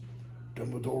 because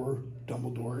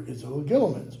Dumbledore is a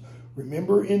legilimens.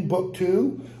 Remember in book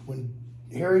 2, when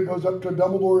Harry goes up to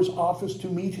Dumbledore's office to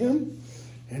meet him,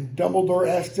 and Dumbledore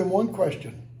asks him one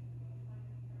question.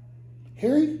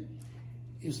 Harry,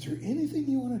 is there anything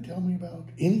you want to tell me about?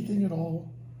 Anything at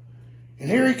all? And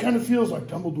Harry kind of feels like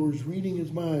Dumbledore's reading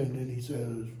his mind, and he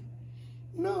says,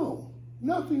 no,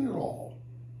 nothing at all.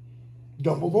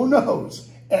 Dumbledore knows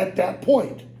at that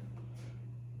point.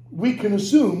 We can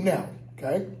assume now,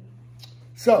 okay?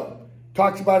 So,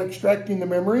 talks about extracting the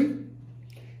memory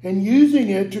and using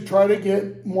it to try to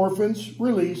get Morphin's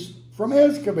release from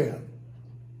Azkaban.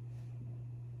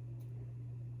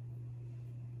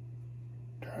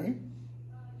 Okay?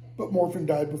 But Morphin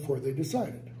died before they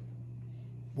decided.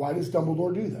 Why does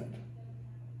Dumbledore do that?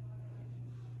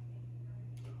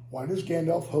 Why does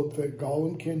Gandalf hope that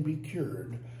Gollum can be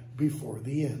cured before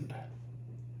the end?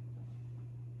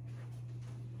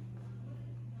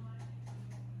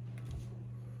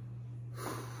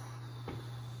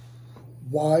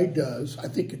 Why does,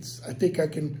 I'm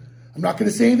not going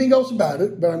to say anything else about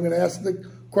it, but I'm going to ask the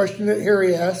question that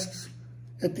Harry asks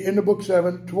at the end of book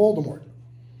 7 to Voldemort.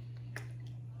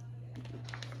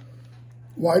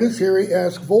 Why does Harry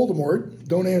ask Voldemort,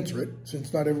 don't answer it,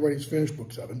 since not everybody's finished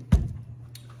book 7.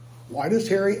 Why does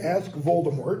Harry ask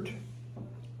Voldemort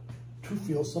to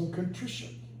feel some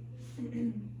contrition?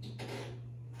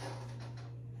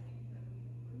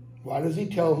 Why does he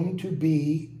tell him to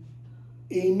be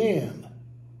a man?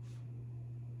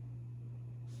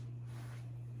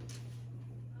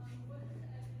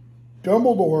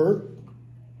 Dumbledore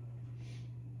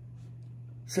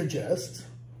suggests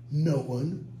no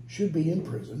one should be in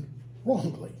prison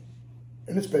wrongly,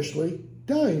 and especially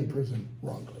die in prison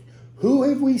wrongly. Who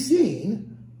have we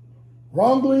seen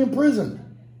wrongly imprisoned?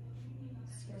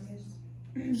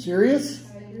 Sirius?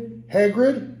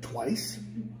 Hagrid? Twice.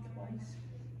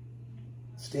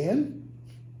 Stan?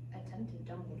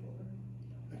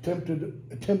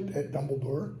 Attempt at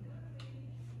Dumbledore.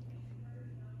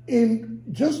 And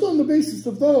just on the basis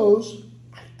of those,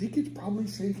 I think it's probably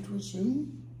safe to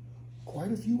assume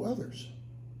quite a few others.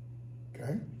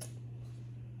 Okay?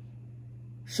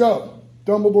 So,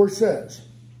 Dumbledore says,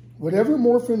 whatever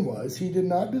Morphin was, he did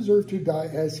not deserve to die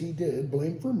as he did,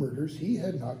 blamed for murders he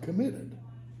had not committed.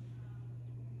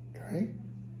 Okay?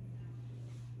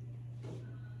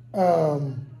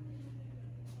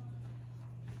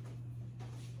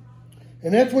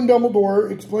 And that's when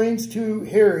Dumbledore explains to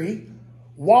Harry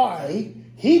why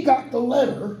he got the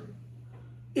letter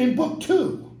in book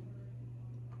 2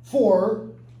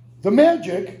 for the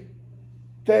magic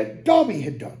that Dobby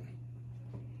had done.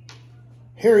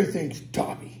 Harry thinks,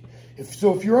 Dobby. If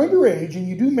you're underage and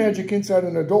you do magic inside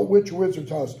an adult witch or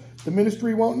wizard's house, the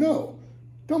ministry won't know.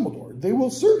 Dumbledore, they will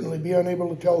certainly be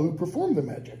unable to tell who performed the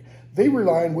magic. They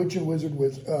rely on witch and wizard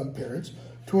parents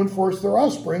to enforce their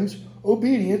offspring's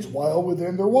obedience while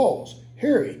within their walls.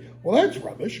 Harry, well, that's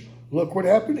rubbish. Look what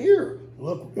happened here.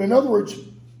 Look, in other words,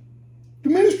 the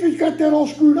ministry's got that all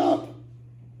screwed up.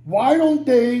 Why don't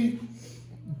they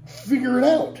figure it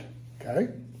out?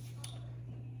 Okay?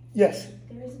 Yes?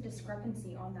 There is a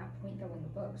discrepancy on that point, though, in the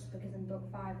books, because in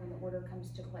book 5, when the order comes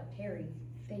to collect Harry,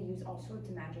 they use all sorts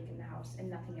of magic in the house, and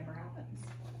nothing ever happens.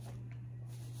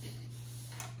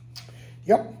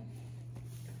 Yep.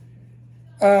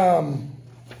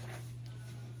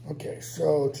 Okay,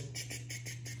 so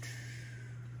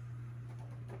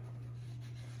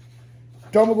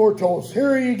Dumbledore tells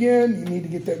Harry again, you need to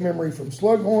get that memory from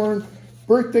Slughorn.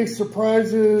 Birthday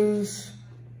surprises.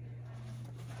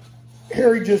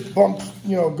 Harry just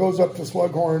goes up to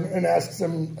Slughorn and asks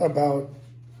him about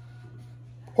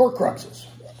Horcruxes.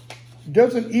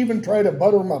 Doesn't even try to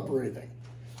butter him up or anything.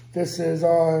 This is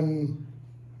on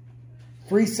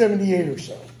 378 or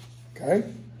so,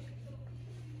 okay?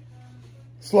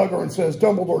 Slughorn says,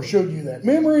 Dumbledore showed you that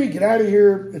memory, get out of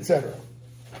here, etc.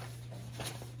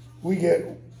 We get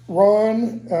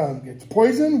Ron gets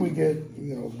poisoned. We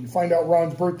find out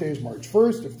Ron's birthday is March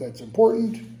 1st, if that's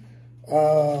important.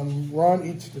 Ron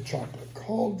eats the chocolate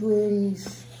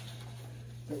cauldrons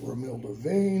that Romilda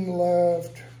Vane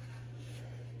left.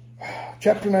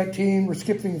 Chapter 19, we're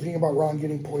skipping the thing about Ron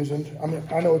getting poisoned. I mean,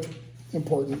 I know it's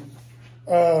important.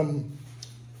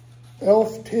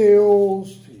 Elf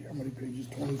Tales, how many pages?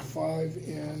 25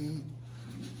 in.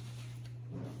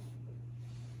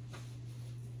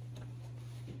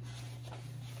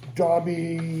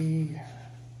 Dobby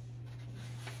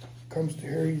comes to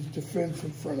Harry's defense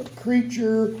in front of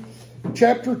Creature.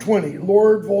 Chapter 20,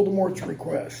 Lord Voldemort's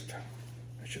request.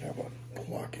 I should have a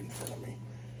block in front of me.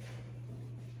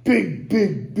 Big,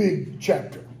 big, big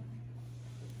chapter.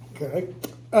 Okay.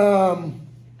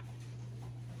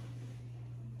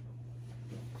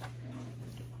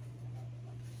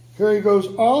 Harry goes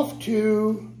off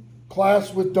to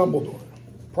class with Dumbledore.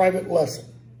 Private lesson.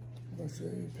 Let's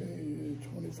see, page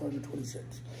 25 to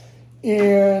 26.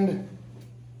 And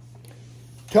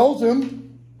tells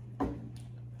him,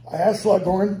 I asked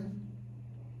Slughorn.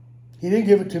 He didn't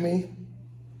give it to me.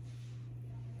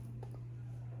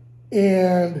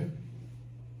 And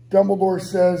Dumbledore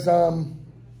says,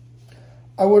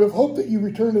 I would have hoped that you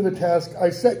returned to the task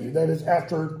I set you. That is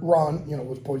after Ron,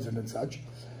 was poisoned and such.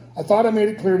 I thought I made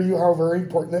it clear to you how very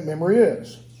important that memory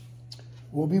is.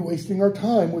 We'll be wasting our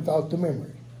time without the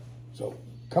memory. So,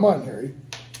 come on, Harry.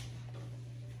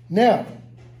 Now,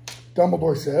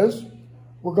 Dumbledore says,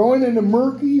 we're going into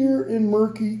murkier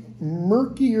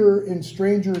and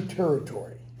stranger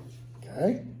territory.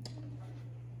 Okay?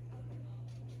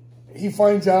 he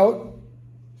finds out,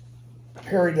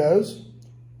 Harry does,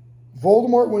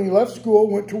 Voldemort, when he left school,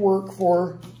 went to work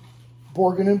for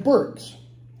Borgin and Burkes.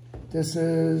 This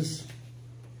is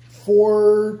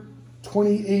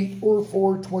 428 or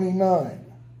 429.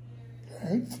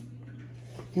 Okay.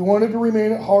 He wanted to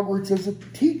remain at Hogwarts as a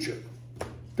teacher,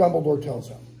 Dumbledore tells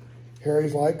him.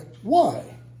 Harry's like, why?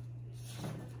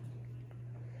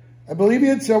 I believe he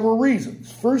had several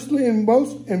reasons. Firstly, and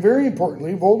very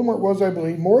importantly, Voldemort was, I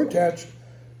believe, more attached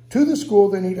to the school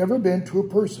than he'd ever been to a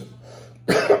person.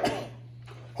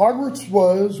 Hogwarts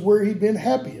was where he'd been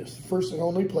happiest, the first and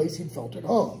only place he'd felt at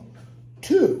home.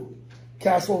 2,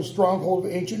 Castle's stronghold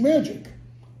of ancient magic.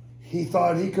 He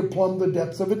thought he could plumb the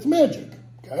depths of its magic,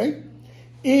 okay?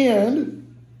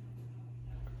 And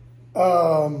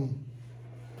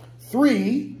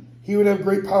 3, he would have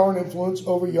great power and influence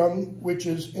over young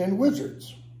witches and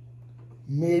wizards.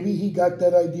 Maybe he got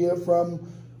that idea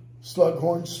from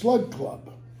Slughorn's Slug Club,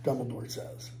 Dumbledore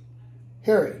says.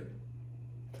 Harry.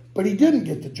 But he didn't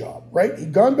get the job, right?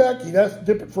 He'd gone back, he'd asked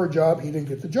Dippet for a job, he didn't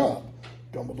get the job.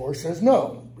 Dumbledore says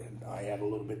no, and I had a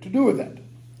little bit to do with that,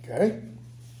 okay?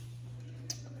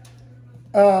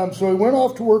 So he went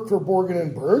off to work for Borgin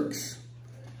and Burkes,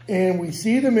 and we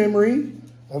see the memory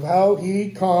of how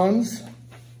he cons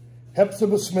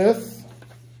Hepzibah Smith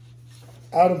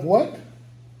out of what?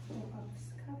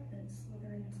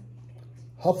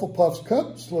 Hufflepuff's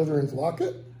cup, Slytherin's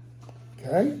locket.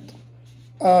 Okay.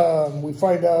 We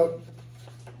find out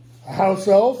a house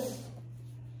elf,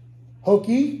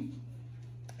 Hokey,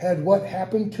 had what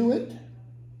happened to it?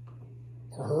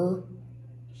 Or her?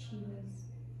 She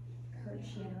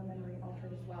had her memory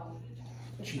altered as well.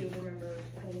 If you remember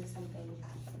putting something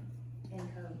in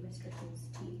her mistress's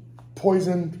tea.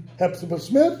 Poisoned Hepzibah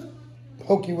Smith.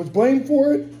 Hokey was blamed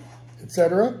for it,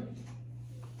 etc.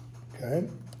 Okay.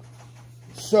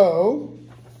 So,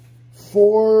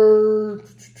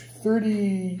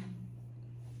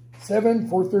 437,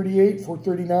 438,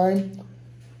 439.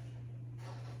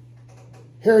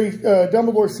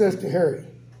 Dumbledore says to Harry,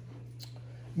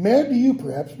 mad to you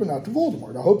perhaps, but not to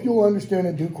Voldemort. I hope you'll understand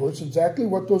in due course exactly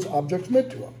what those objects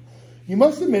meant to him. You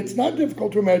must admit it's not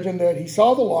difficult to imagine that he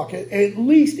saw the locket, at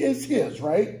least it's his,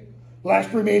 right?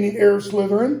 Last remaining heir of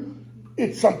Slytherin.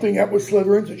 It's something that was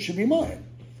Slytherin's, it should be mine.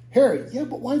 Harry, yeah,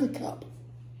 but why the cup?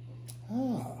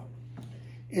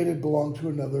 It had belonged to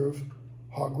another of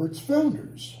Hogwarts'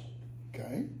 founders.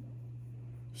 Okay.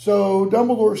 So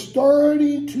Dumbledore's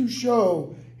starting to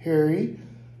show Harry,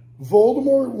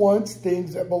 Voldemort wants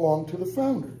things that belong to the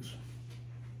founders.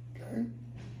 Okay.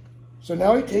 So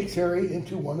now he takes Harry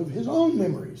into one of his own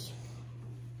memories.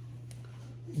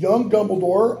 Young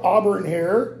Dumbledore, auburn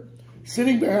hair,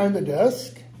 sitting behind the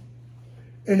desk,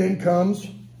 and then comes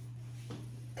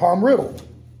Tom Riddle.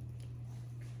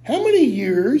 How many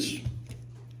years,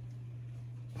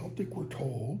 I don't think we're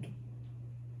told,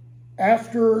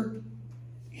 after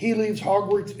he leaves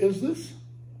Hogwarts is this?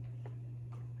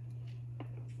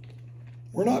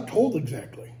 We're not told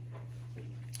exactly.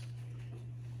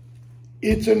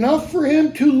 It's enough for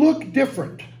him to look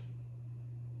different.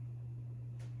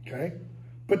 Okay?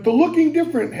 But the looking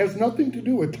different has nothing to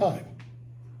do with time.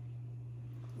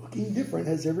 Looking different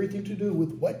has everything to do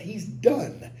with what he's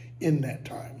done in that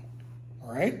time.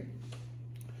 All right?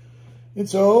 And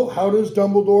so, how does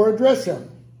Dumbledore address him?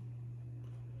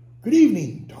 Good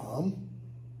evening, Tom.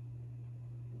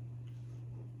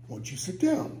 Won't you sit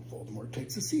down? Voldemort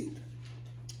takes a seat.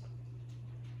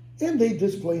 And they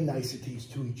display niceties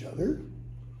to each other.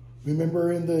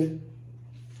 Remember in the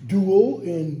duel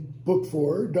in Book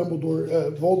 4,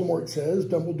 Voldemort says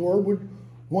Dumbledore would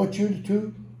want you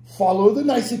to follow the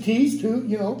niceties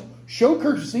to, show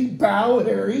courtesy, bow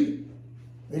Harry.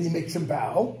 And he makes him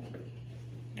bow.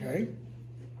 Okay.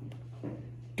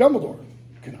 Dumbledore,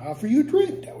 can I offer you a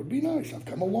drink? That would be nice. I've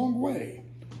come a long way.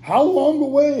 How long a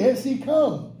way has he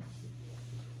come?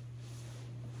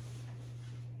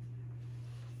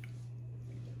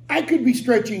 I could be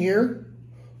stretching here.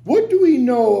 What do we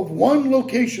know of one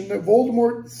location that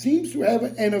Voldemort seems to have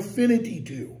an affinity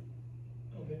to?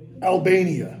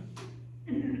 Albania.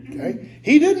 Okay?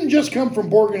 He didn't just come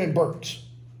from Borgin and Burkes.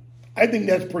 I think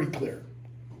that's pretty clear.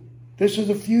 This is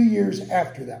a few years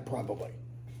after that, probably.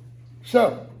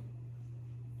 So,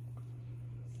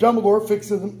 Dumbledore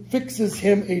fixes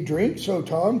him a drink. So,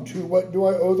 Tom, to what do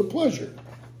I owe the pleasure?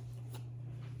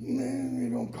 Nah, you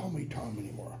don't call me Tom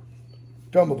anymore.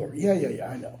 Dumbledore, yeah,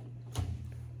 I know.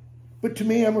 But to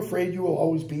me, I'm afraid you will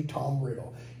always be Tom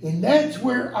Riddle. And that's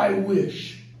where I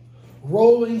wish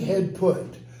Rowling had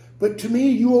put. But to me,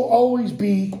 you will always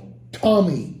be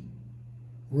Tommy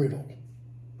Riddle.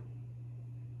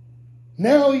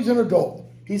 Now he's an adult.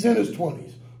 He's in his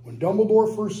 20s. When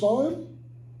Dumbledore first saw him,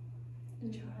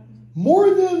 And child.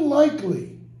 more than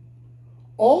likely,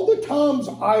 all the Toms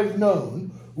I've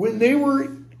known, when they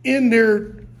were in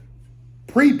their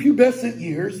prepubescent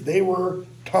years, they were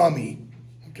Tommy.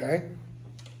 Okay?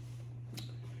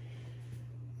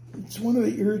 It's one of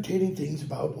the irritating things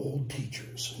about old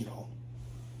teachers, you know.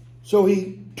 So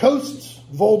he toasts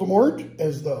Voldemort,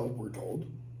 as though we're told.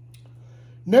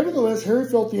 Nevertheless, Harry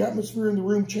felt the atmosphere in the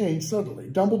room change suddenly.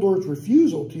 Dumbledore's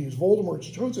refusal to use Voldemort's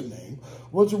chosen name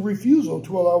was a refusal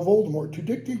to allow Voldemort to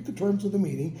dictate the terms of the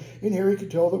meeting, and Harry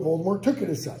could tell that Voldemort took it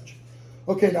as such.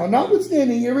 Okay, now,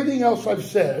 notwithstanding everything else I've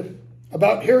said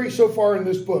about Harry so far in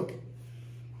this book,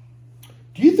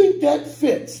 do you think that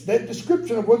fits, that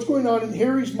description of what's going on in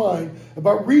Harry's mind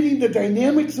about reading the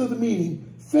dynamics of the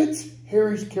meeting fits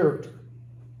Harry's character?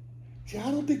 See, I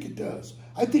don't think it does.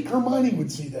 I think Hermione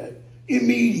would see that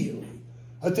immediately.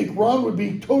 I think Ron would be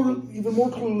even more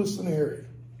clueless than Harry.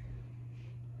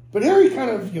 But Harry kind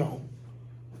of, you know,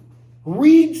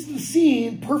 reads the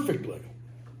scene perfectly.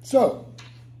 So,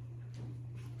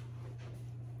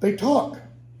 they talk.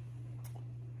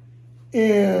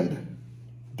 And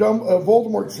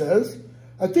Voldemort says,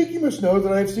 I think you must know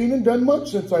that I have seen and done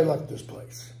much since I left this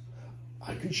place.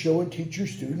 I could show and teach your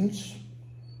students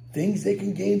things they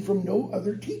can gain from no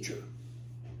other teacher.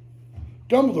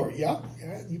 Dumbledore, yeah,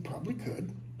 you probably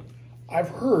could. I've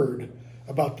heard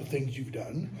about the things you've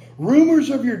done. Rumors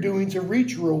of your doings have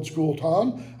reached your old school,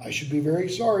 Tom. I should be very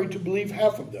sorry to believe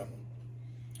half of them.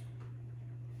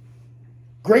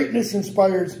 Greatness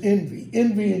inspires envy.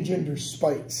 Envy engenders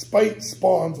spite. Spite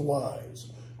spawns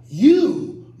lies.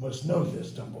 You must know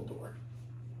this, Dumbledore.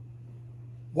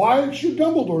 Why should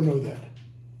Dumbledore know that?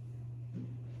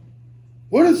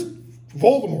 What has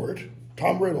Voldemort,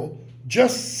 Tom Riddle,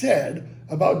 just said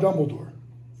about Dumbledore?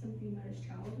 Something about his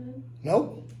childhood?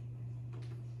 No.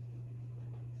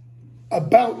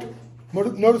 About,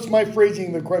 notice my phrasing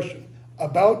in the question,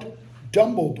 about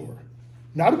Dumbledore,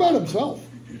 not about himself.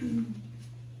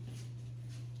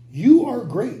 You are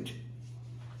great.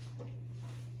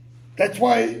 That's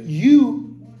why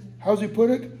you, how's he put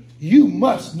it? You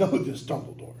must know this,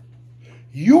 Dumbledore.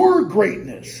 Your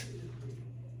greatness,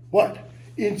 what?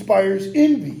 Inspires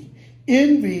envy.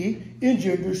 Envy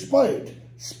engenders spite.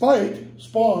 Spite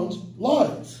spawns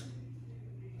lies.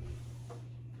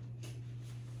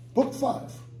 Book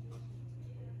 5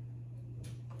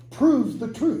 proves the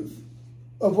truth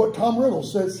of what Tom Riddle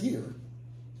says here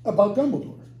about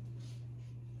Dumbledore.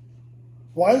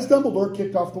 Why is Dumbledore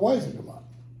kicked off the Wisencomot?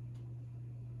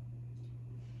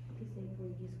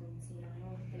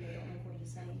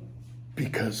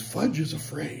 Because Fudge is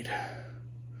afraid.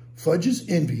 Fudge is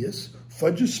envious.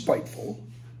 Fudge is spiteful.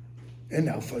 And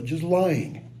now Fudge is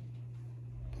lying.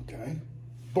 Okay?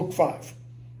 Book 5.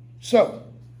 So,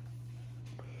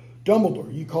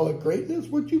 Dumbledore, you call it greatness,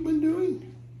 what you've been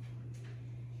doing?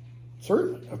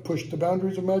 Certainly. I've pushed the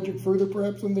boundaries of magic further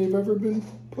perhaps than they've ever been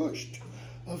pushed.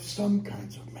 Of some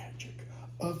kinds of magic.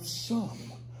 Of some.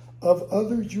 Of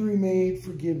others you remain,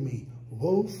 forgive me,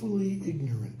 woefully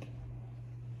ignorant.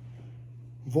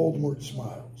 Voldemort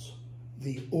smiles.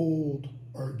 The old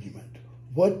argument.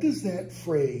 What does that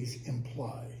phrase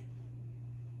imply?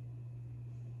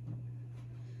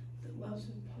 That loves is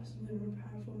possibly more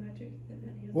powerful magic than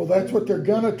any other. Well, that's what they're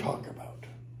going to talk about.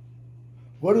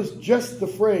 What does just the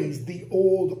phrase, the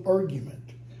old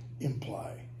argument,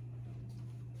 imply?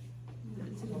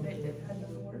 It's a debate they've had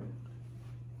before.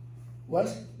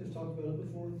 Wes? They've talked about it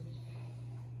before.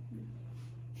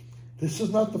 This is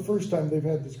not the first time they've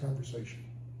had this conversation.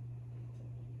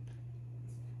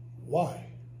 Why?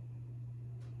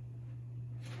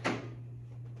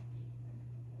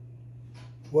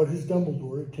 What has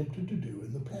Dumbledore attempted to do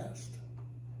in the past?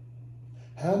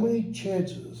 How many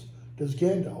chances does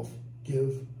Gandalf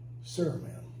give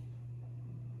Saruman?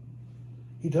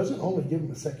 He doesn't only give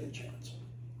him a second chance.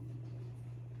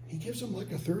 He gives him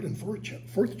like a third and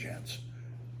fourth chance.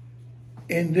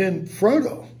 And then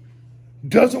Frodo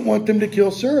doesn't want them to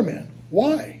kill Saruman.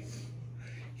 Why?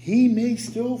 He may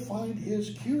still find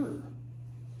his cure.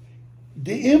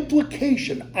 The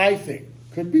implication, I think,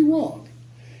 could be wrong,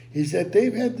 is that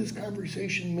they've had this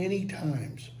conversation many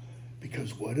times.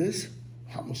 Because what is,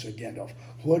 I almost said Gandalf,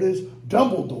 what is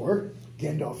Dumbledore,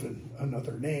 Gandalf in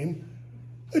another name,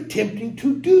 attempting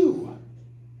to do?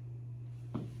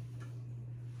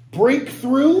 Break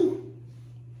through?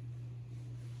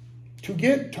 To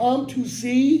get Tom to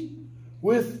see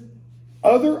with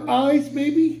other eyes,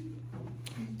 maybe?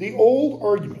 The old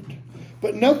argument.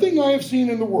 But nothing I have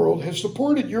seen in the world has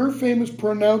supported your famous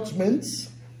pronouncements.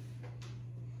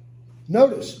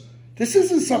 Notice, This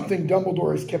isn't something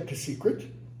Dumbledore has kept a secret.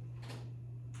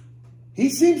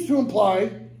 He seems to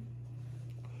imply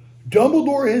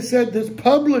Dumbledore has said this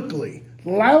publicly,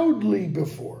 loudly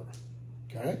before.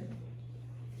 Okay?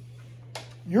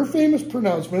 Your famous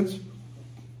pronouncements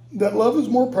that love is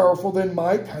more powerful than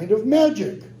my kind of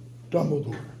magic,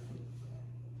 Dumbledore.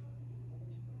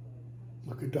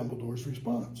 Look at Dumbledore's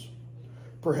response.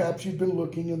 Perhaps you've been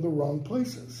looking in the wrong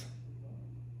places.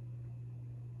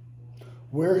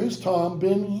 Where has Tom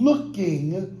been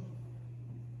looking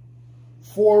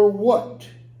for what?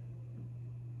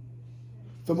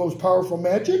 The most powerful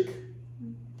magic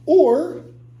or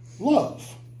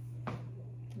love?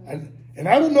 And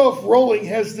I don't know if Rowling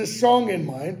has this song in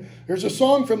mind. There's a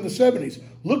song from the 70s,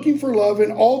 looking for love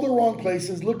in all the wrong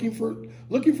places, looking for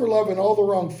love in all the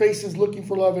wrong faces, looking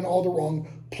for love in all the wrong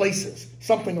places.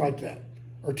 Something like that.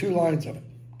 Or 2 lines of it.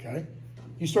 Okay?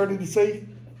 You started to say?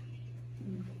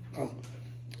 Oh.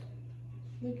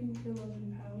 Looking for love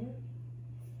and power.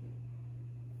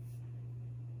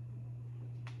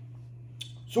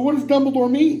 So what does Dumbledore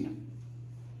mean?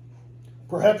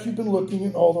 Perhaps you've been looking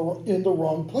in the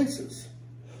wrong places.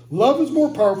 Love is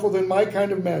more powerful than my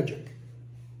kind of magic.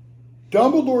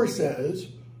 Dumbledore says,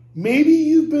 maybe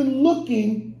you've been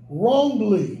looking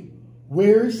wrongly.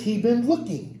 Where's he been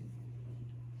looking?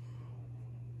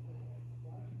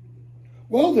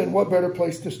 Well, then, what better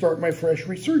place to start my fresh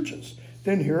researches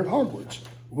than here at Hogwarts?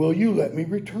 Will you let me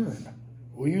return?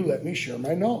 Will you let me share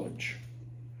my knowledge?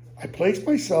 I place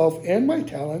myself and my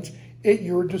talents at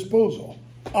your disposal.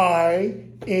 I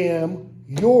am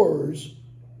yours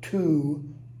to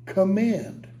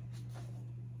command.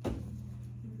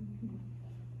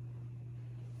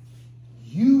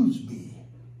 Use me.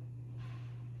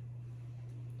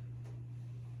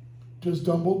 Does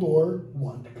Dumbledore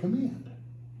want command?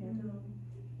 No.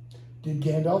 Did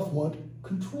Gandalf want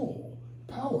control,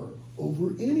 power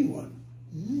over anyone?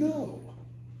 No.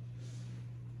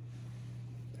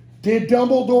 Did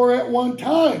Dumbledore at one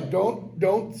time?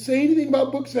 Don't say anything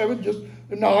about book 7, just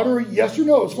a nod or a yes or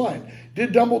no, it's fine.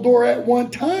 Did Dumbledore at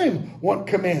one time want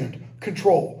command,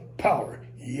 control, power?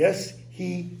 Yes,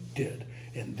 he did.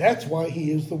 And that's why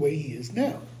he is the way he is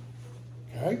now.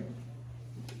 Okay?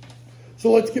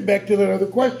 So let's get back to that other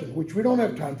question, which we don't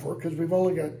have time for because we've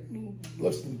only got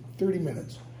less than 30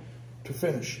 minutes to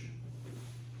finish.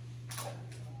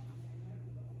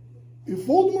 If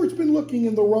Voldemort's been looking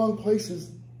in the wrong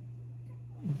places,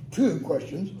 2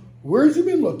 questions. Where has he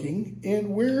been looking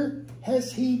and where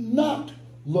has he not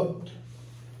looked?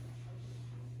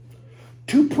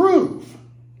 To prove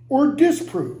or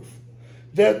disprove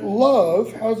that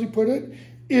love, how does he put it,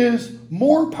 is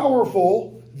more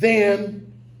powerful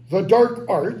than the dark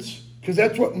arts, because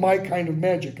that's what my kind of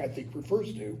magic, I think,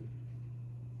 refers to.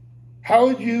 How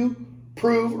would you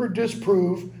prove or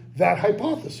disprove that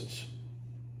hypothesis?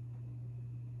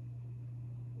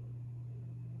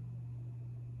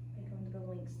 By going to the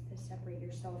links to separate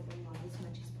yourself from love as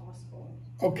much as possible.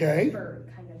 Okay. For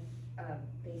kind of a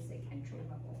basic entry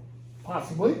level.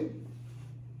 Possibly.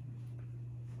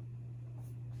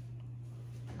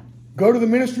 Go to the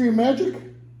Ministry of Magic,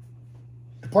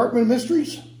 Department of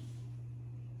Mysteries.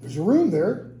 There's a room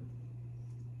there,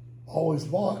 always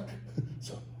locked,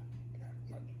 so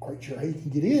I'm not quite sure how you can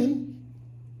get in,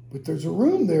 but there's a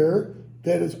room there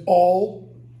that is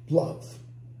all love,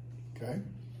 okay?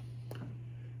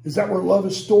 Is that where love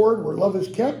is stored, where love is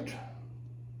kept?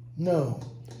 No.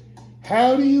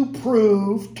 How do you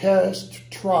prove, test,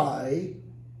 try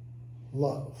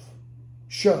love?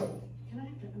 Show. You kind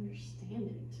of have to understand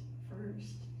it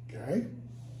first. Okay?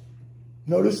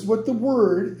 Notice what the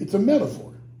word, it's a metaphor.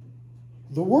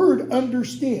 The word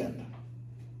understand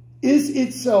is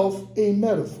itself a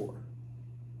metaphor.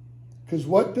 Because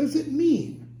what does it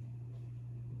mean?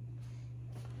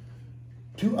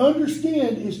 To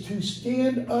understand is to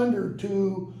stand under,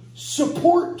 to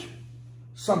support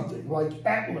something, like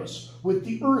Atlas with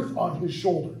the earth on his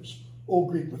shoulders,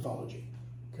 old Greek mythology.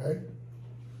 Okay?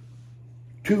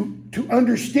 To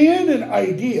understand an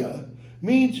idea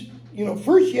means,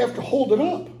 first you have to hold it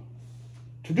up.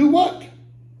 To do what?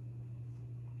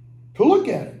 To look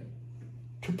at it.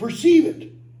 To perceive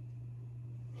it.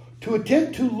 To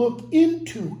attempt to look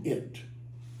into it.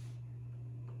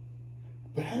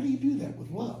 But how do you do that with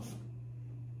love?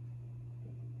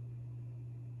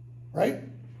 Right?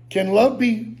 Can love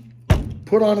be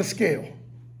put on a scale?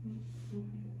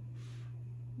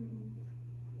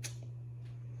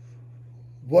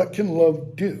 What can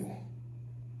love do?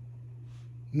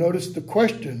 Notice the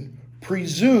question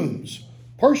presumes,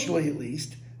 partially at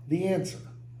least, the answer.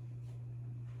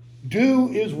 Do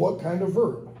is what kind of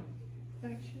verb?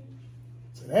 Action.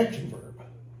 It's an action verb.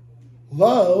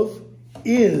 Love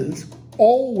is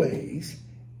always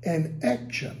an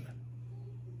action.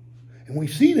 And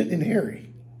we've seen it in Harry,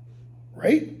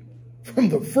 right? From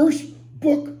the first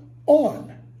book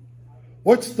on.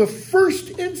 What's the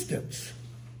first instance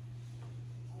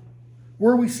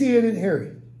where we see it in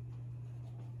Harry?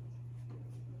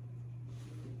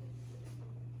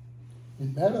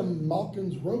 In Madame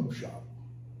Malkin's robe shop,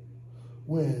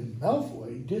 when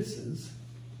Malfoy disses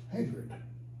Hagrid.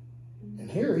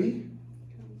 And Harry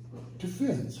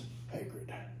defends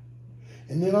Hagrid.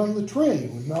 And then on the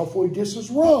train, when Malfoy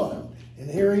disses Ron, and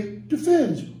Harry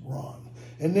defends Ron.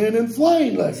 And then in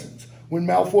flying lessons, when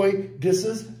Malfoy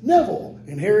disses Neville,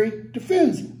 and Harry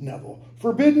defends Neville.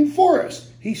 Forbidden Forest,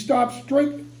 he stops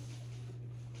straight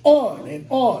on and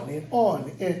on and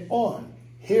on and on.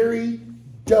 Harry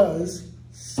does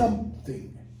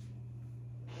something.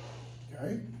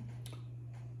 Okay?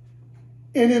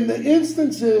 And in the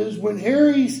instances when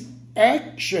Harry's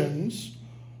actions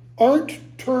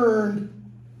aren't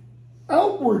turned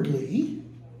outwardly,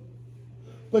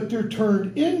 but they're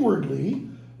turned inwardly,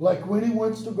 like when he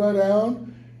wants to go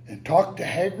down and talk to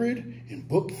Hagrid in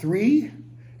book 3,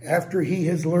 after he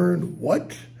has learned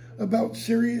what about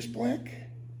Sirius Black?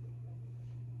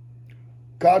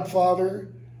 Godfather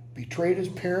betrayed his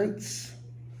parents,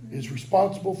 is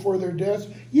responsible for their deaths.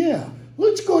 Yeah,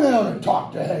 let's go down and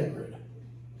talk to Hagrid.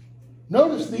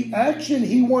 Notice the action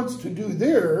he wants to do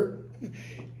there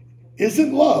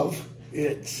isn't love,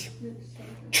 it's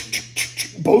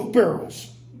both barrels.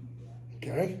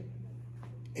 Okay?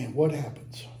 And what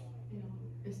happens?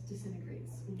 It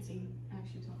disintegrates once he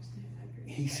actually talks to Hagrid.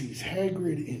 He sees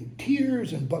Hagrid in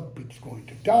tears and Buckbeak's going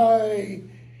to die.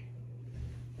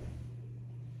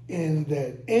 And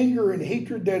that anger and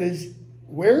hatred that is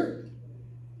where?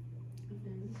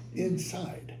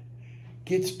 Inside.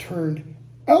 Gets turned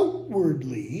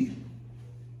outwardly,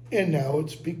 and now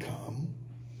it's become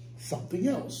something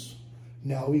else.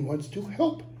 Now he wants to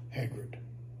help Hagrid.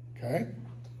 Okay?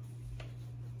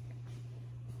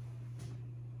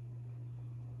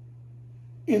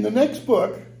 In the next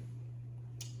book,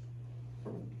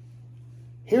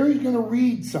 Harry's going to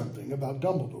read something about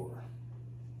Dumbledore.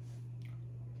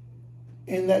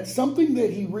 And that something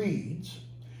that he reads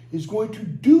is going to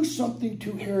do something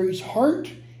to Harry's heart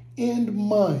and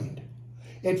mind.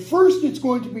 At first, it's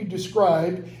going to be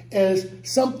described as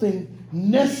something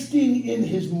nesting in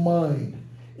his mind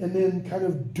and then kind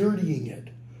of dirtying it.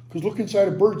 Because look inside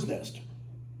a bird's nest.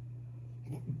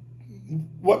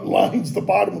 What lines the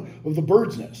bottom of the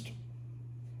bird's nest?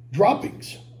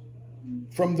 Droppings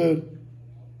from the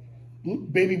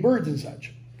baby birds and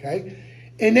such. Okay?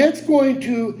 And that's going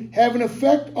to have an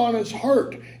effect on his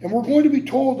heart. And we're going to be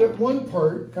told at one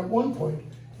point,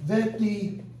 that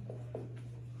the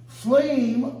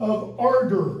flame of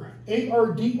ardor,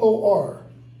 A-R-D-O-R,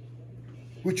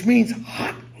 which means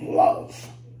hot love,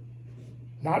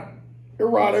 not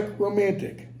erotic,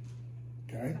 romantic,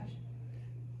 okay?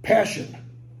 Passion,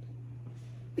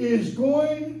 is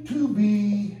going to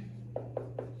be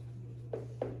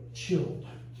chilled.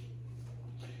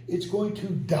 It's going to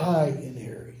die in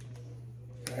Harry.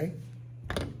 Okay?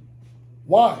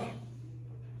 Why?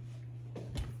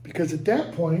 Because at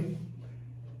that point,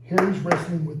 Harry's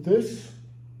wrestling with this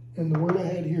and the word I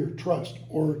had here, trust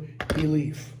or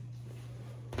belief.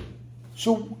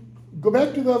 So go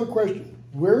back to the other question.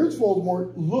 Where has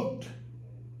Voldemort looked,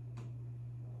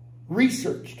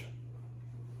 researched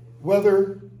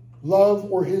whether love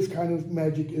or his kind of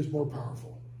magic is more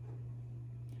powerful?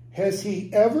 Has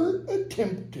he ever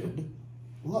attempted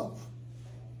love?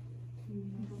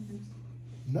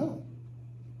 No.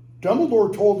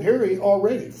 Dumbledore told Harry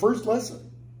already, first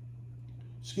lesson.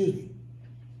 Excuse me.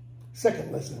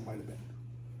 Second lesson it might have been.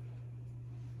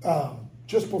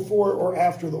 Just before or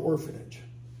after the orphanage.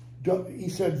 He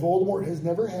said Voldemort has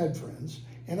never had friends,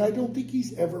 and I don't think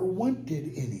he's ever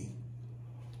wanted any.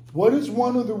 What is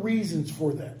one of the reasons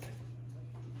for that?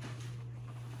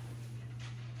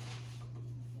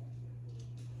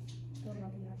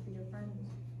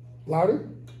 Louder?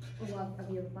 The love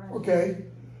of your friends. Okay.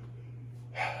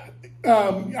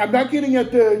 I'm not getting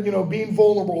at the, being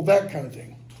vulnerable, that kind of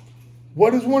thing.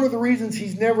 What is one of the reasons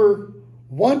he's never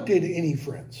wanted any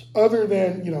friends other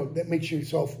than, that makes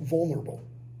yourself vulnerable?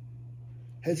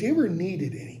 Has he ever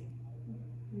needed any?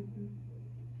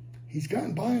 He's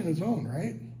gotten by on his own,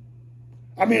 right?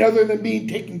 I mean, other than being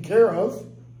taken care of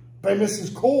by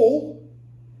Mrs. Cole.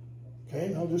 Okay,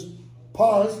 now just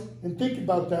pause and think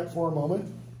about that for a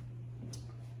moment.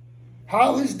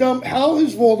 How has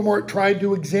Voldemort tried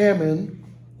to examine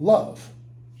love?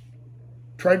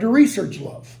 Tried to research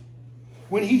love.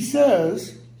 When he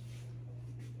says,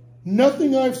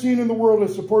 Nothing I've seen in the world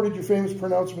has supported your famous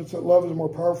pronouncements that love is more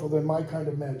powerful than my kind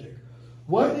of magic.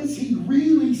 What is he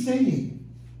really saying?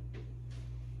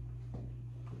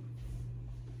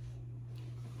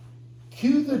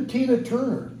 Cue the Tina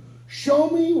Turner. Show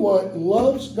me what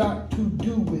love's got to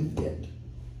do with it.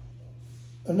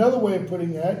 Another way of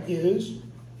putting that is,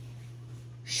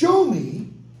 show me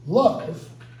love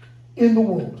in the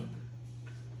world.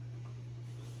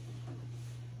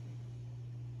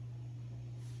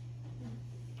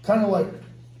 Kind of like,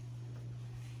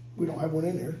 we don't have one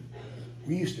in here.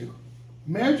 We used to.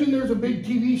 Imagine there's a big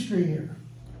TV screen here.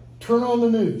 Turn on the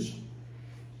news.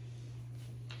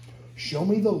 Show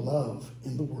me the love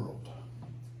in the world.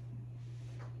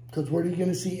 Because what are you going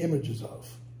to see images of?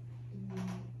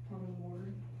 Probably war.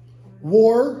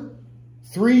 War.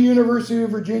 3 University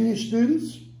of Virginia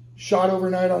students shot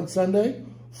overnight on Sunday.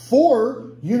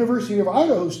 4 University of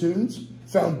Idaho students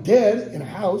found dead in a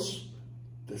house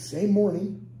the same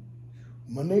morning,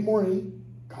 Monday morning.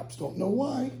 Cops don't know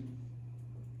why.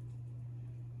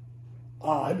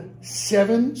 Odd.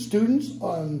 7 students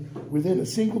within a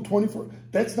single 24.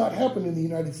 That's not happened in the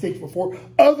United States before,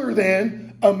 other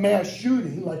than a mass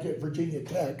shooting like at Virginia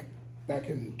Tech back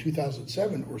in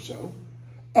 2007 or so.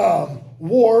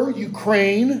 War,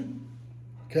 Ukraine.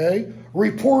 Okay.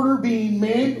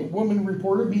 Woman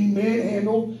reporter being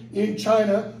manhandled in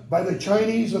China by the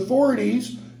Chinese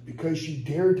authorities because she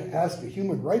dared to ask a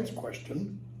human rights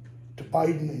question to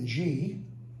Biden and Xi.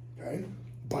 Okay.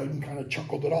 Biden kind of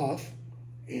chuckled it off,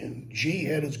 and Xi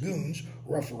had his goons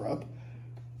rough her up.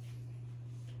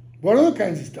 What other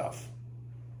kinds of stuff?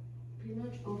 Pretty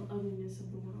much all the ugliness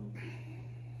of the world.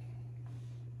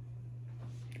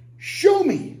 Show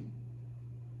me.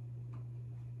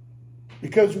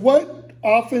 Because what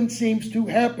often seems to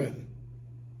happen,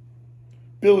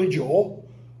 Billy Joel,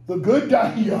 the good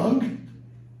die young,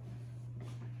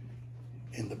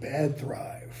 and the bad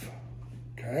thrive.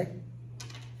 Okay?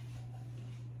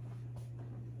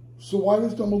 So what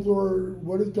does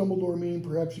Dumbledore mean?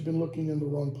 Perhaps you've been looking in the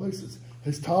wrong places.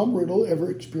 Has Tom Riddle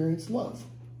ever experienced love?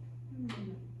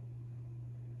 Mm-hmm.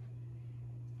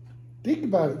 Think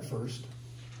about it first.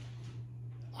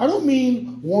 I don't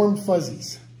mean warm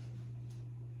fuzzies.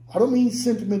 I don't mean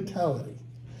sentimentality.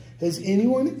 Has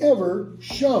anyone ever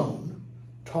shown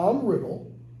Tom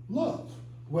Riddle love?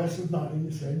 Wes is nodding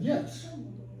his head yes.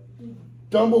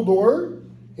 Dumbledore?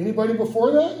 Anybody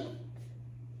before that?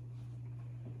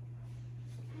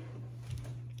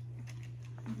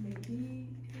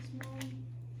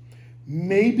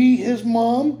 Maybe his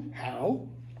mom. How?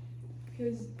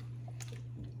 Because,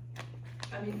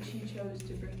 I mean, she chose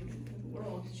to bring him into the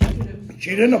world.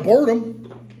 She didn't abort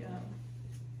him. Yeah.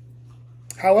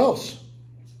 How else?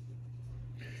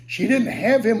 She didn't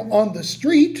have him on the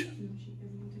street. No, she gave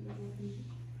him to the orphanage.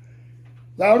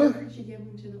 Louder. She gave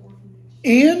him to the orphanage.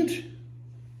 And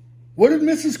what did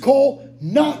Mrs. Cole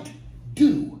not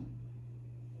do?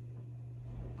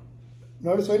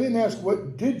 Notice I didn't ask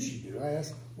what did she do. I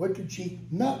asked what did she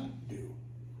not do?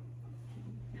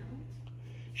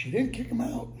 She didn't kick him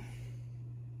out.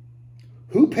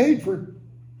 Who paid for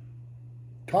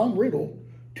Tom Riddle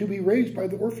to be raised by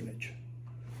the orphanage?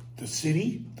 The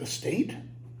city? The state?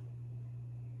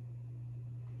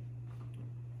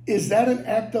 Is that an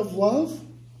act of love?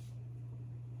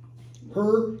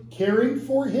 Her caring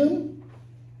for him?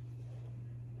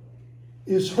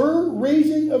 Is her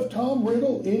raising of Tom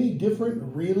Riddle any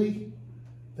different, really,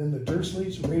 than the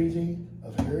Dursleys' raising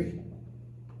of Harry?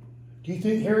 Do you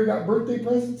think Harry got birthday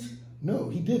presents? No,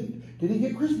 he didn't. Did he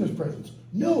get Christmas presents?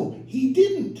 No, he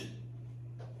didn't.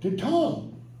 Did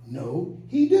Tom? No,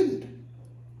 he didn't.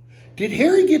 Did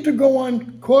Harry get to go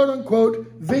on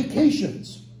quote-unquote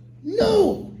vacations?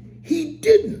 No, he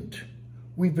didn't,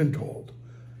 we've been told.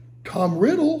 Tom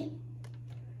Riddle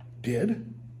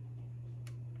did.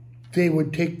 They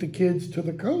would take the kids to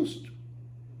the coast,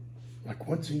 like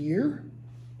once a year.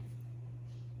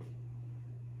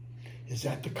 Is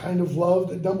that the kind of love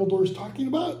that Dumbledore's talking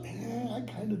about? I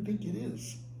kind of think it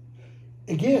is.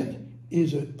 Again,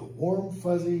 is it the warm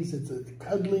fuzzies? Is it the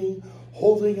cuddling,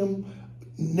 holding him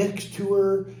next to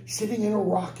her, sitting in a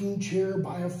rocking chair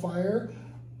by a fire?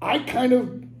 I kind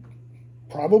of,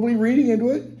 probably reading into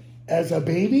it, as a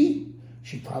baby,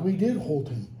 she probably did hold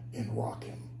him and rock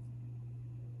him.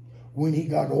 When he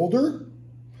got older,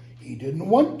 he didn't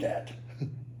want that.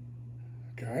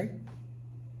 Okay?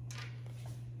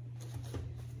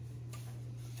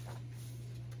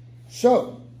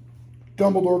 So,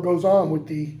 Dumbledore goes on with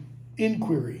the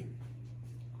inquiry.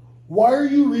 Why are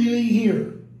you really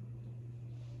here?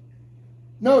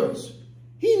 Notice,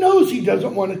 he knows he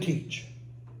doesn't want to teach.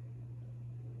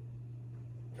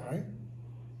 Okay?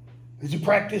 Is he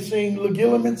practicing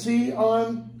legitimacy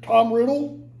on Tom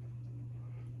Riddle?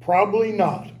 Probably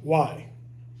not. Why?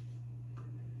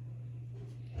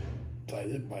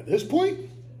 By this point,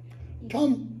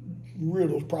 Tom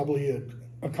Riddle's probably an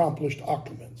accomplished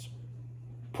occlumency.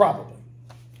 Probably.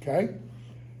 Okay?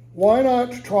 Why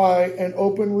not try an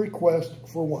open request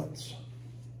for once?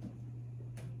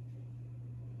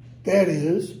 That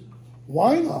is,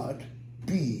 why not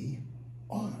be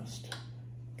honest?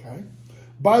 Okay?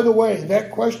 By the way,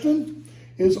 that question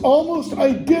is almost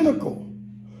identical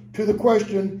to the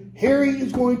question Harry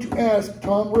is going to ask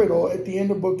Tom Riddle at the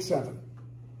end of book 7.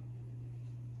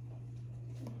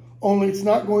 Only it's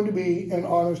not going to be an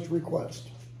honest request.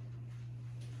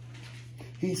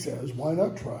 He says, why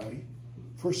not try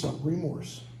for some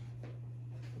remorse?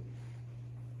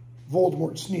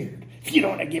 Voldemort sneered. You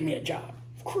don't want to give me a job.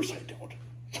 Of course I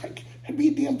don't. I'd be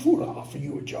a damn fool to offer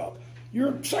you a job.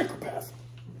 You're a psychopath.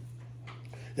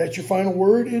 That's your final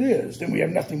word? It is. Then we have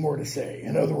nothing more to say.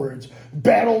 In other words,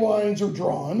 battle lines are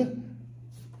drawn.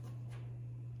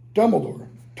 Dumbledore,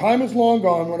 time is long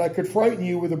gone when I could frighten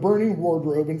you with a burning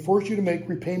wardrobe and force you to make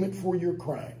repayment for your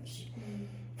crimes.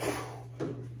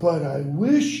 But I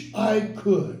wish I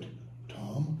could,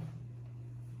 Tom.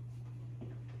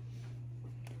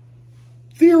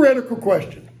 Theoretical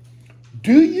question.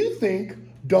 Do you think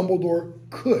Dumbledore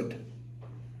could?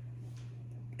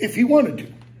 If he wanted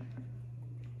to.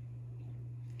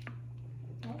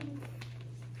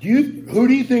 Who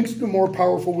do you think's the more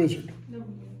powerful wizard?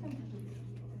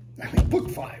 I mean, book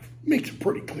 5 makes it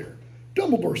pretty clear.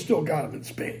 Dumbledore still got him in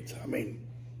spades. I mean,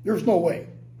 there's no way.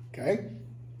 Okay?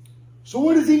 So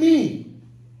what does he mean?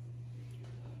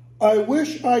 I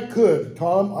wish I could,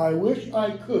 Tom. I wish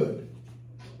I could.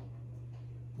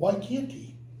 Why can't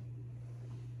he?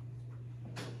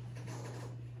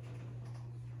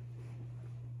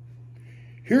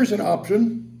 Here's an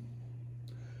option.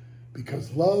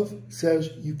 Because love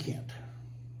says you can't.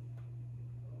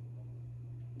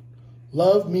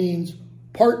 Love means,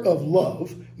 part of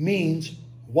love means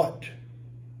what?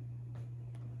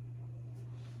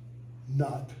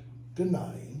 Not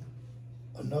denying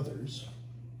another's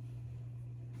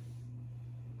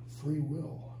free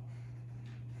will.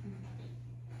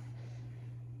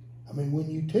 I mean,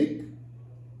 when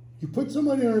you put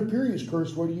somebody on a Imperious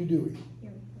curse, what are you doing?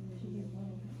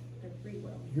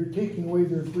 You're taking away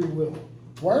their free will.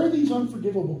 Why are these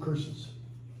unforgivable curses?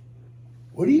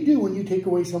 What do you do when you take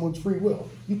away someone's free will?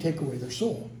 You take away their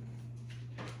soul.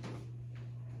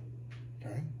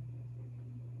 Okay?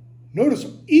 Notice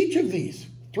each of these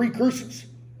 3 curses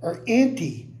are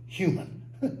anti-human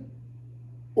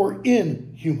or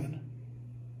inhuman.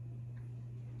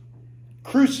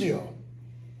 Crucio.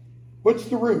 What's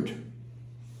the root?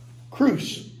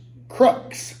 Crux.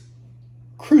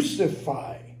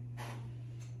 Crucify.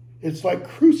 It's like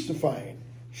crucifying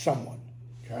someone,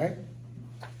 okay?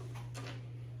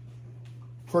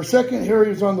 For a second, Harry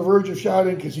was on the verge of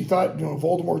shouting because he thought,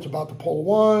 Voldemort's about to pull a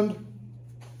wand.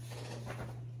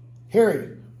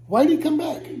 Harry, why did he come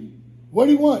back? What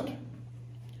do you want?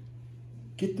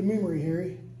 Get the memory,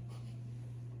 Harry.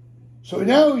 So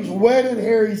now he's whetted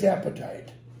Harry's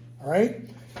appetite, all right?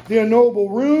 The ennoble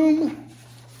room.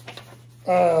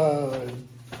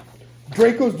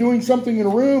 Draco's doing something in a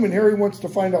room, and Harry wants to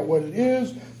find out what it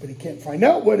is, but he can't find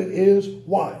out what it is.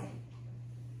 Why?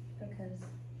 Because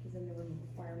he's in the room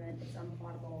of requirement, it's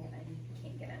unplottable, and he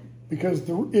can't get in. Because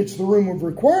it's the room of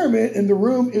requirement, and the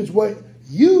room is what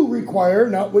you require,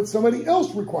 not what somebody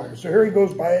else requires. So Harry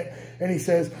goes by it, and he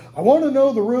says, I want to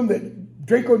know the room that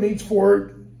Draco needs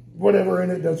for whatever,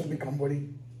 and it doesn't become what he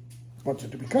wants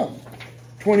it to become.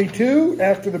 22,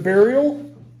 after the burial.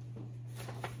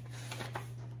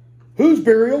 Whose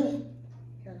burial?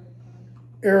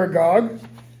 Aragog.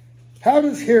 How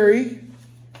does Harry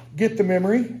get the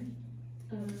memory?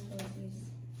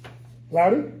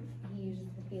 Louder?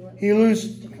 He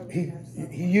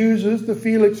uses the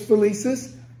Felix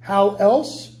Felicis. How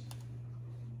else?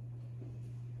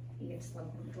 He gets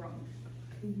Slughorn drunk.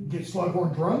 Gets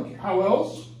Slughorn drunk. How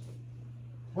else?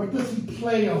 What does he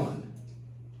play on?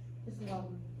 His love.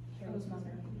 Harry's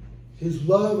mother. His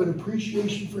love and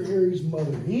appreciation for Harry's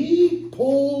mother. He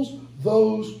pulls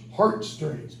those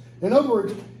heartstrings. In other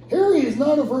words, Harry is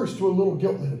not averse to a little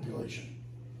guilt manipulation.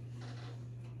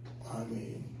 I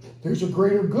mean, there's a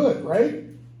greater good, right?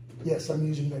 Yes, I'm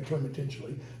using that term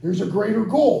intentionally. There's a greater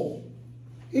goal.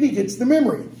 And he gets the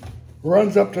memory.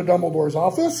 Runs up to Dumbledore's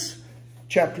office,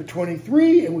 chapter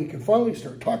 23, and we can finally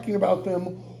start talking about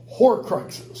them.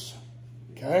 Horcruxes.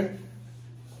 Okay?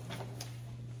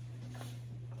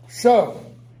 So,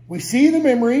 we see the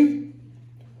memory.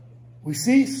 We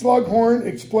see Slughorn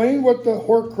explain what the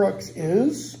Horcrux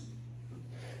is.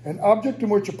 An object in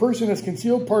which a person has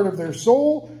concealed part of their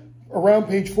soul, around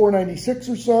page 496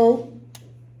 or so.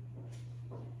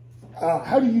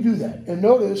 How do you do that? And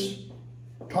notice,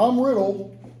 Tom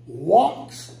Riddle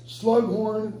walks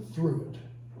Slughorn through it.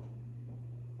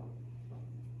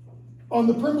 On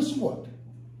the premise of what?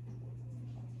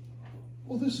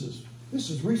 Well, this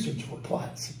is research for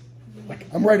class. Like,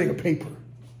 I'm writing a paper,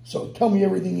 so tell me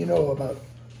everything you know about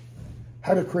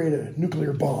how to create a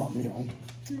nuclear bomb, you know.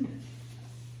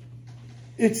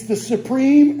 It's the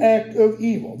supreme act of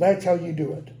evil. That's how you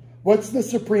do it. What's the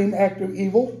supreme act of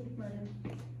evil?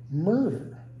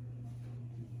 Murder.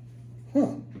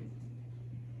 Huh.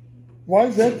 Why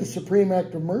is that the supreme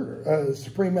act of murder?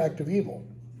 Supreme act of evil?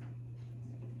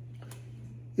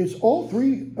 It's all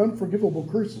three unforgivable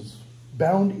curses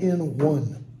bound in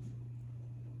one.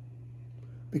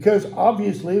 Because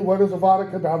obviously, what does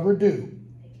Avada Kedavra do?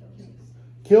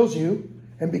 Kills you.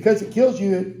 And because it kills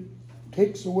you, it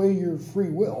takes away your free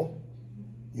will.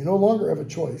 You no longer have a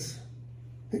choice.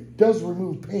 It does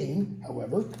remove pain,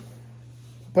 however.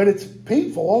 But it's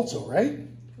painful also, right?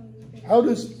 How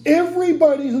does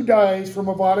everybody who dies from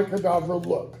Avada Kedavra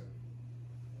look?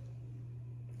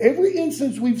 Every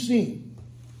instance we've seen.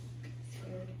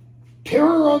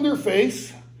 Terror on their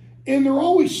face, and they're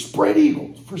always spread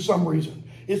eagled for some reason.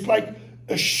 It's like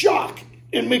a shock.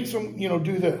 It makes them, you know,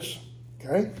 do this.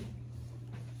 Okay?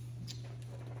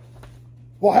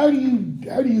 Well, how do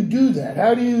you do that?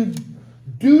 How do you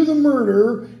do the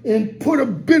murder and put a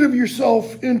bit of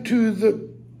yourself into the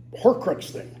Horcrux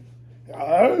thing?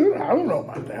 I don't know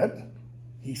about that,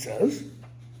 he says.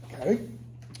 Okay?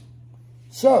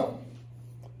 So,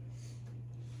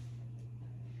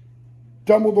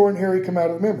 Dumbledore and Harry come out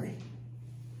of the memory.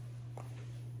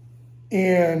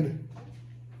 And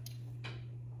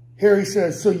Harry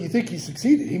says, so you think he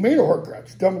succeeded? He made a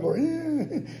Horcrux.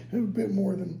 Dumbledore, a bit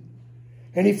more than...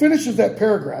 And he finishes that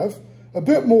paragraph, a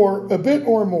bit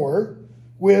or more,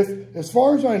 with, as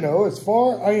far as I know, as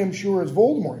far I am sure as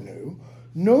Voldemort knew,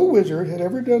 no wizard had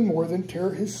ever done more than tear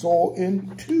his soul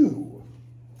in two.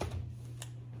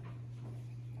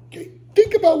 Okay,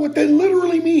 think about what that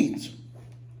literally means.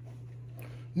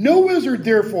 No wizard,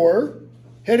 therefore,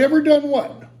 had ever done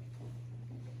what?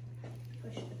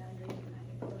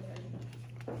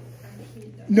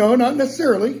 No, not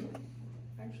necessarily.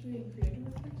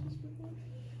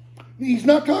 He's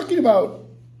not talking about,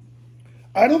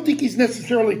 I don't think he's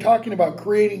necessarily talking about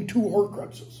creating two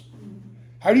Horcruxes.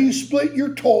 How do you split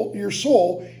your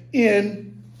soul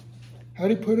in, how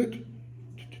do you put it?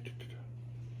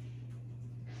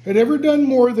 Had ever done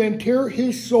more than tear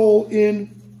his soul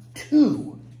in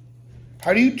two.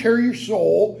 How do you tear your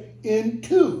soul in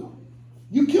two?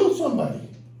 You kill somebody.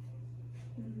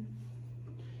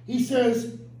 He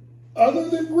says, other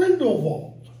than Grindelwald,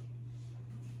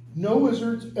 no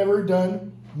wizard's ever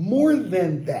done more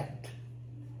than that.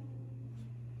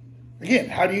 Again,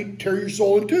 how do you tear your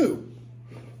soul in two?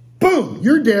 Boom,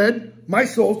 you're dead. My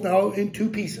soul's now in two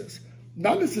pieces.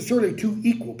 Not necessarily two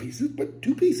equal pieces, but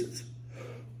two pieces.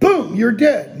 Boom, you're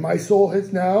dead. My soul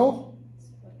has now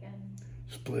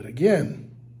split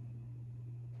again.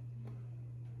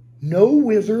 No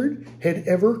wizard had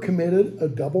ever committed a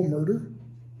double murder.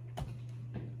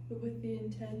 But with the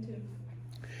intent of...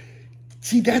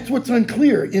 See, that's what's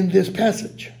unclear in this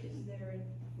passage. Is there,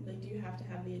 like, do you have to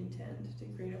have the intent to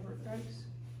create a Horcrux?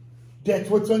 That's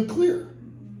what's unclear.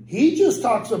 He just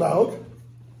talks about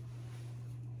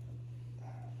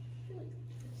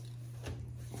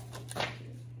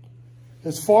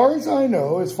as far as I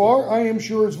know, as far I am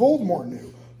sure as Voldemort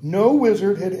knew, no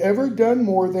wizard had ever done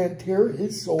more than tear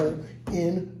his soul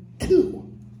in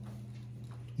two.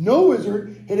 No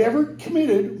wizard had ever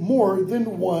committed more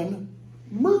than one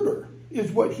murder,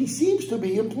 is what he seems to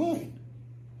be implying.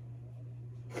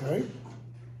 Okay?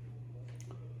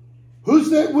 Who's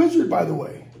that wizard, by the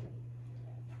way?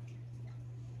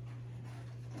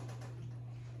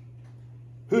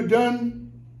 Who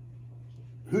done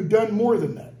more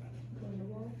than that?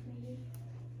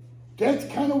 That's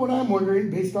kind of what I'm wondering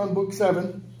based on book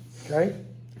 7. Okay?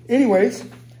 Anyways,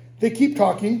 they keep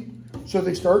talking, so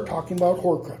they start talking about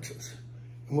Horcruxes.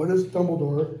 And what does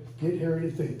Dumbledore get Harry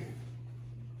to think?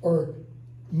 Or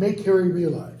make Harry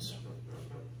realize?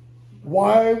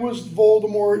 Why was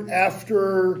Voldemort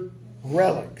after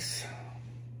relics?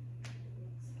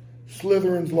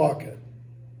 Slytherin's locket.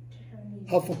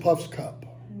 Hufflepuff's cup.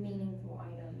 Meaningful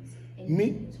items into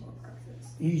these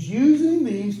Horcruxes. He's using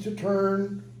these to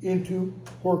turn into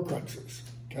Horcruxes.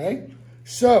 Okay?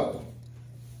 So,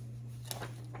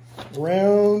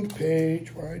 around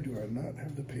page, why do I not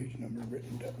have the page number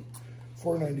written down?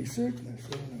 496,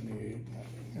 798,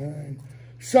 99,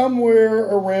 somewhere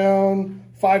around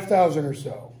 5,000 or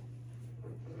so.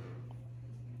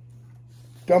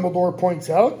 Dumbledore points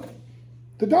out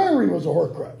the diary was a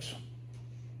Horcrux.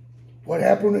 What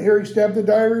happened when Harry stabbed the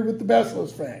diary with the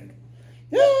basilisk fang?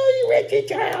 Oh, you wretched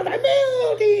child, I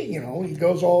melted. You know, he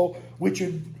goes all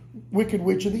wicked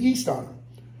witch of the east on him.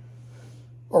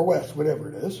 Or west, whatever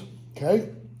it is. Okay?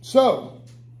 So,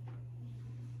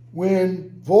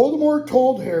 when Voldemort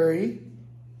told Harry,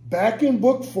 back in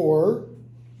book 4,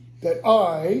 that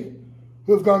I,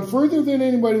 who have gone further than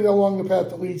anybody along the path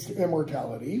that leads to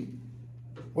immortality,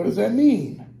 what does that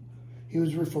mean? He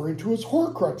was referring to as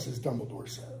Horcruxes, Dumbledore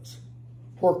says.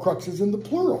 Horcruxes in the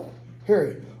plural.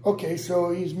 Harry, okay,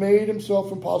 so he's made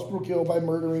himself impossible to kill by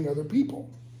murdering other people.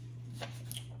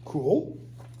 Cool.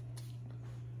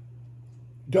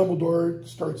 Dumbledore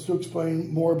starts to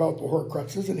explain more about the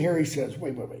Horcruxes, and Harry says,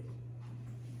 wait.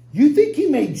 You think he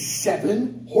made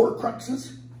 7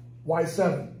 Horcruxes? Why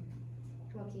 7?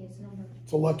 Luckiest number.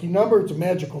 It's a lucky number. It's a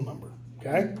magical number.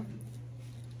 Okay?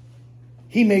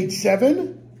 He made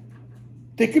 7?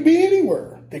 They could be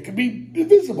anywhere. They could be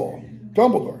invisible.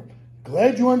 Dumbledore,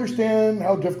 glad you understand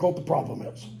how difficult the problem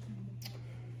is.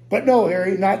 But no,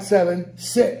 Harry, not 7,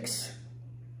 6.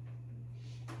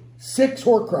 6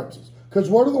 Horcruxes. Because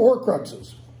what are the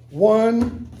Horcruxes?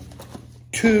 1,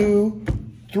 2,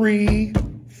 3,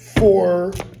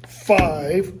 4,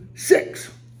 5,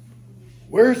 6.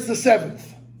 Where's the 7th?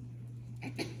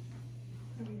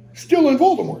 Still in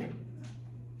Voldemort.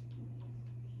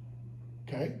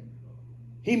 Okay?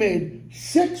 He made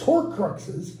 6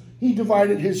 Horcruxes. He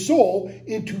divided his soul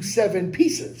into 7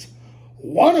 pieces.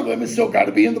 One of them has still got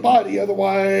to be in the body,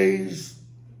 otherwise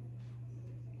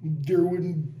there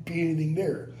wouldn't be anything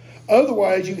there.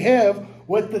 Otherwise, you have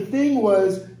what the thing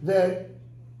was that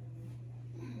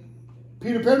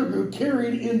Peter Pettigrew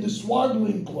carried in the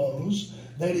swaddling clothes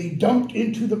that he dumped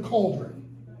into the cauldron.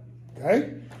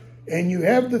 Okay? And you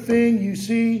have the thing you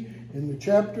see in the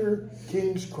chapter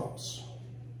King's Cross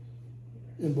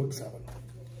in book 7.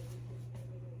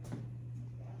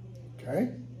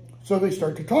 Okay? So they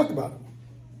start to talk about him.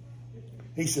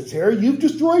 He says, Harry, you've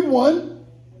destroyed one,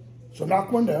 so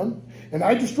knock one down. And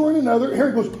I destroyed another.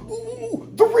 Harry goes, ooh,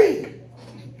 the ring.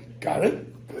 Got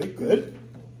it. Good, good.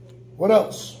 What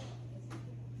else?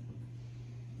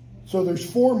 So there's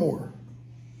 4 more.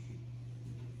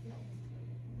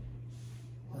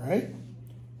 All right?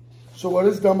 So what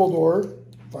does Dumbledore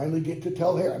finally get to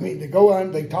tell Harry? I mean, they go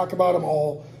on, they talk about them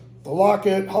all. The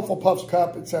locket, Hufflepuff's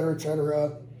cup, etc.,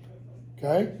 etc.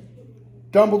 Okay?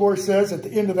 Dumbledore says at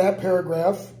the end of that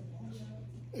paragraph,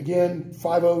 again,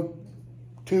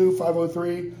 502,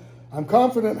 503, I'm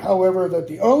confident, however, that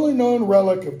the only known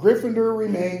relic of Gryffindor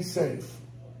remains safe.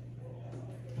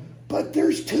 But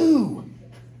there's 2.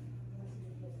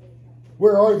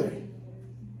 Where are they?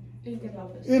 In his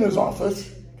office. In his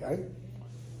office. Okay.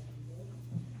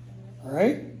 All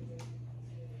right.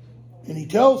 And he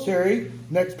tells Harry,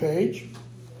 next page,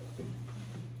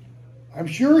 I'm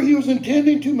sure he was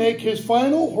intending to make his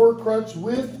final Horcrux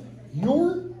with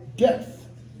your death.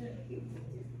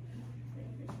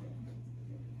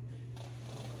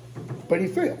 But he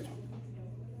failed.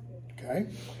 Okay?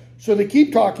 So they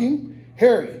keep talking.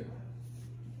 Harry,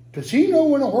 does he know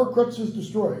when a Horcrux is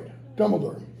destroyed?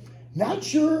 Dumbledore, not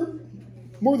sure,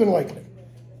 more than likely.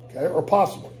 Okay? Or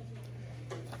possibly.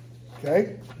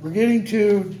 Okay? We're getting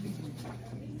to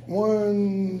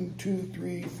 1, 2,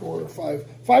 3, 4, 5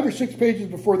 or 6 pages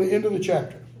before the end of the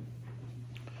chapter.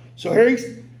 So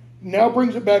Harry now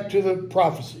brings it back to the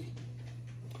prophecy.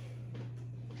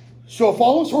 So if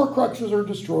all his Horcruxes are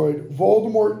destroyed,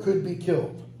 Voldemort could be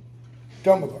killed.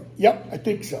 Dumbledore, yep, I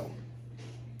think so.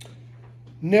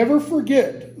 Never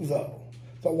forget, though,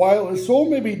 that while his soul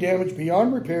may be damaged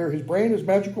beyond repair, his brain and his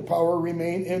magical power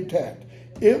remain intact.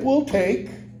 It will take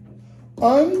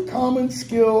uncommon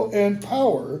skill and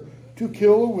power to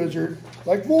kill a wizard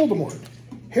like Voldemort.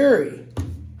 Harry,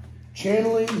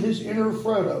 channeling his inner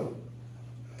Frodo.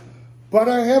 But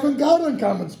I haven't got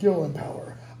uncommon skill and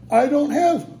power. I don't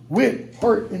have wit,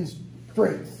 heart, and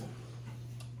strength.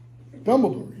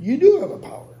 Dumbledore, you do have a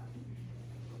power.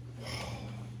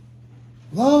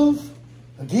 Love,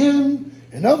 again,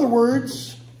 in other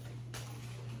words,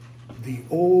 the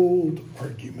old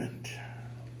argument.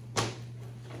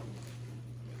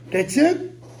 That's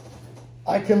it?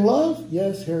 I can love?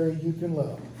 Yes, Harry, you can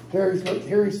love.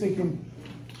 Harry's thinking,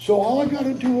 so all I got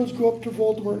to do is go up to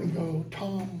Voldemort and go,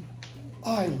 Tom,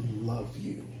 I love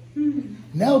you.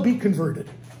 Now be converted.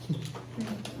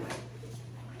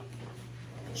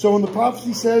 So when the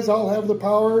prophecy says, I'll have the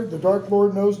power, the Dark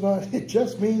Lord knows not, it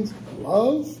just means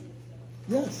love.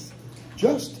 Yes,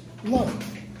 just love.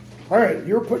 All right,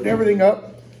 you're putting everything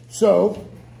up. So,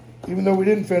 even though we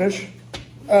didn't finish,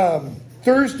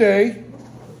 Thursday,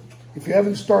 if you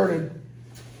haven't started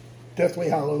Deathly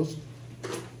Hallows,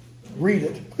 read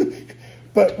it.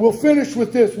 But we'll finish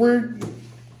with this.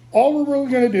 All we're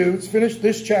really going to do is finish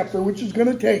this chapter, which is going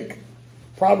to take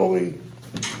probably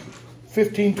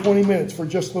 15, 20 minutes for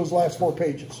just those last 4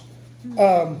 pages.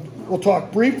 We'll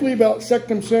talk briefly about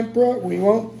Sectum Sempra. We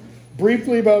won't.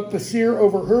 Briefly about the seer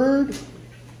overheard.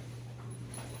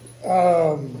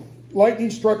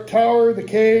 Lightning struck tower, the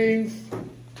cave.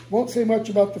 Won't say much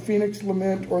about the Phoenix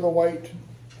Lament or the White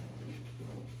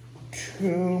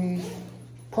Tomb.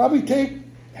 Probably take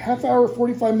half hour,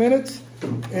 45 minutes,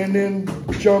 and then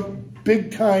jump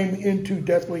big time into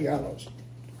Deathly Hallows.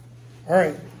 All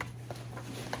right.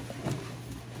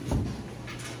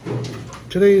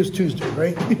 Today is Tuesday,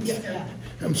 right? Yeah.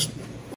 I'm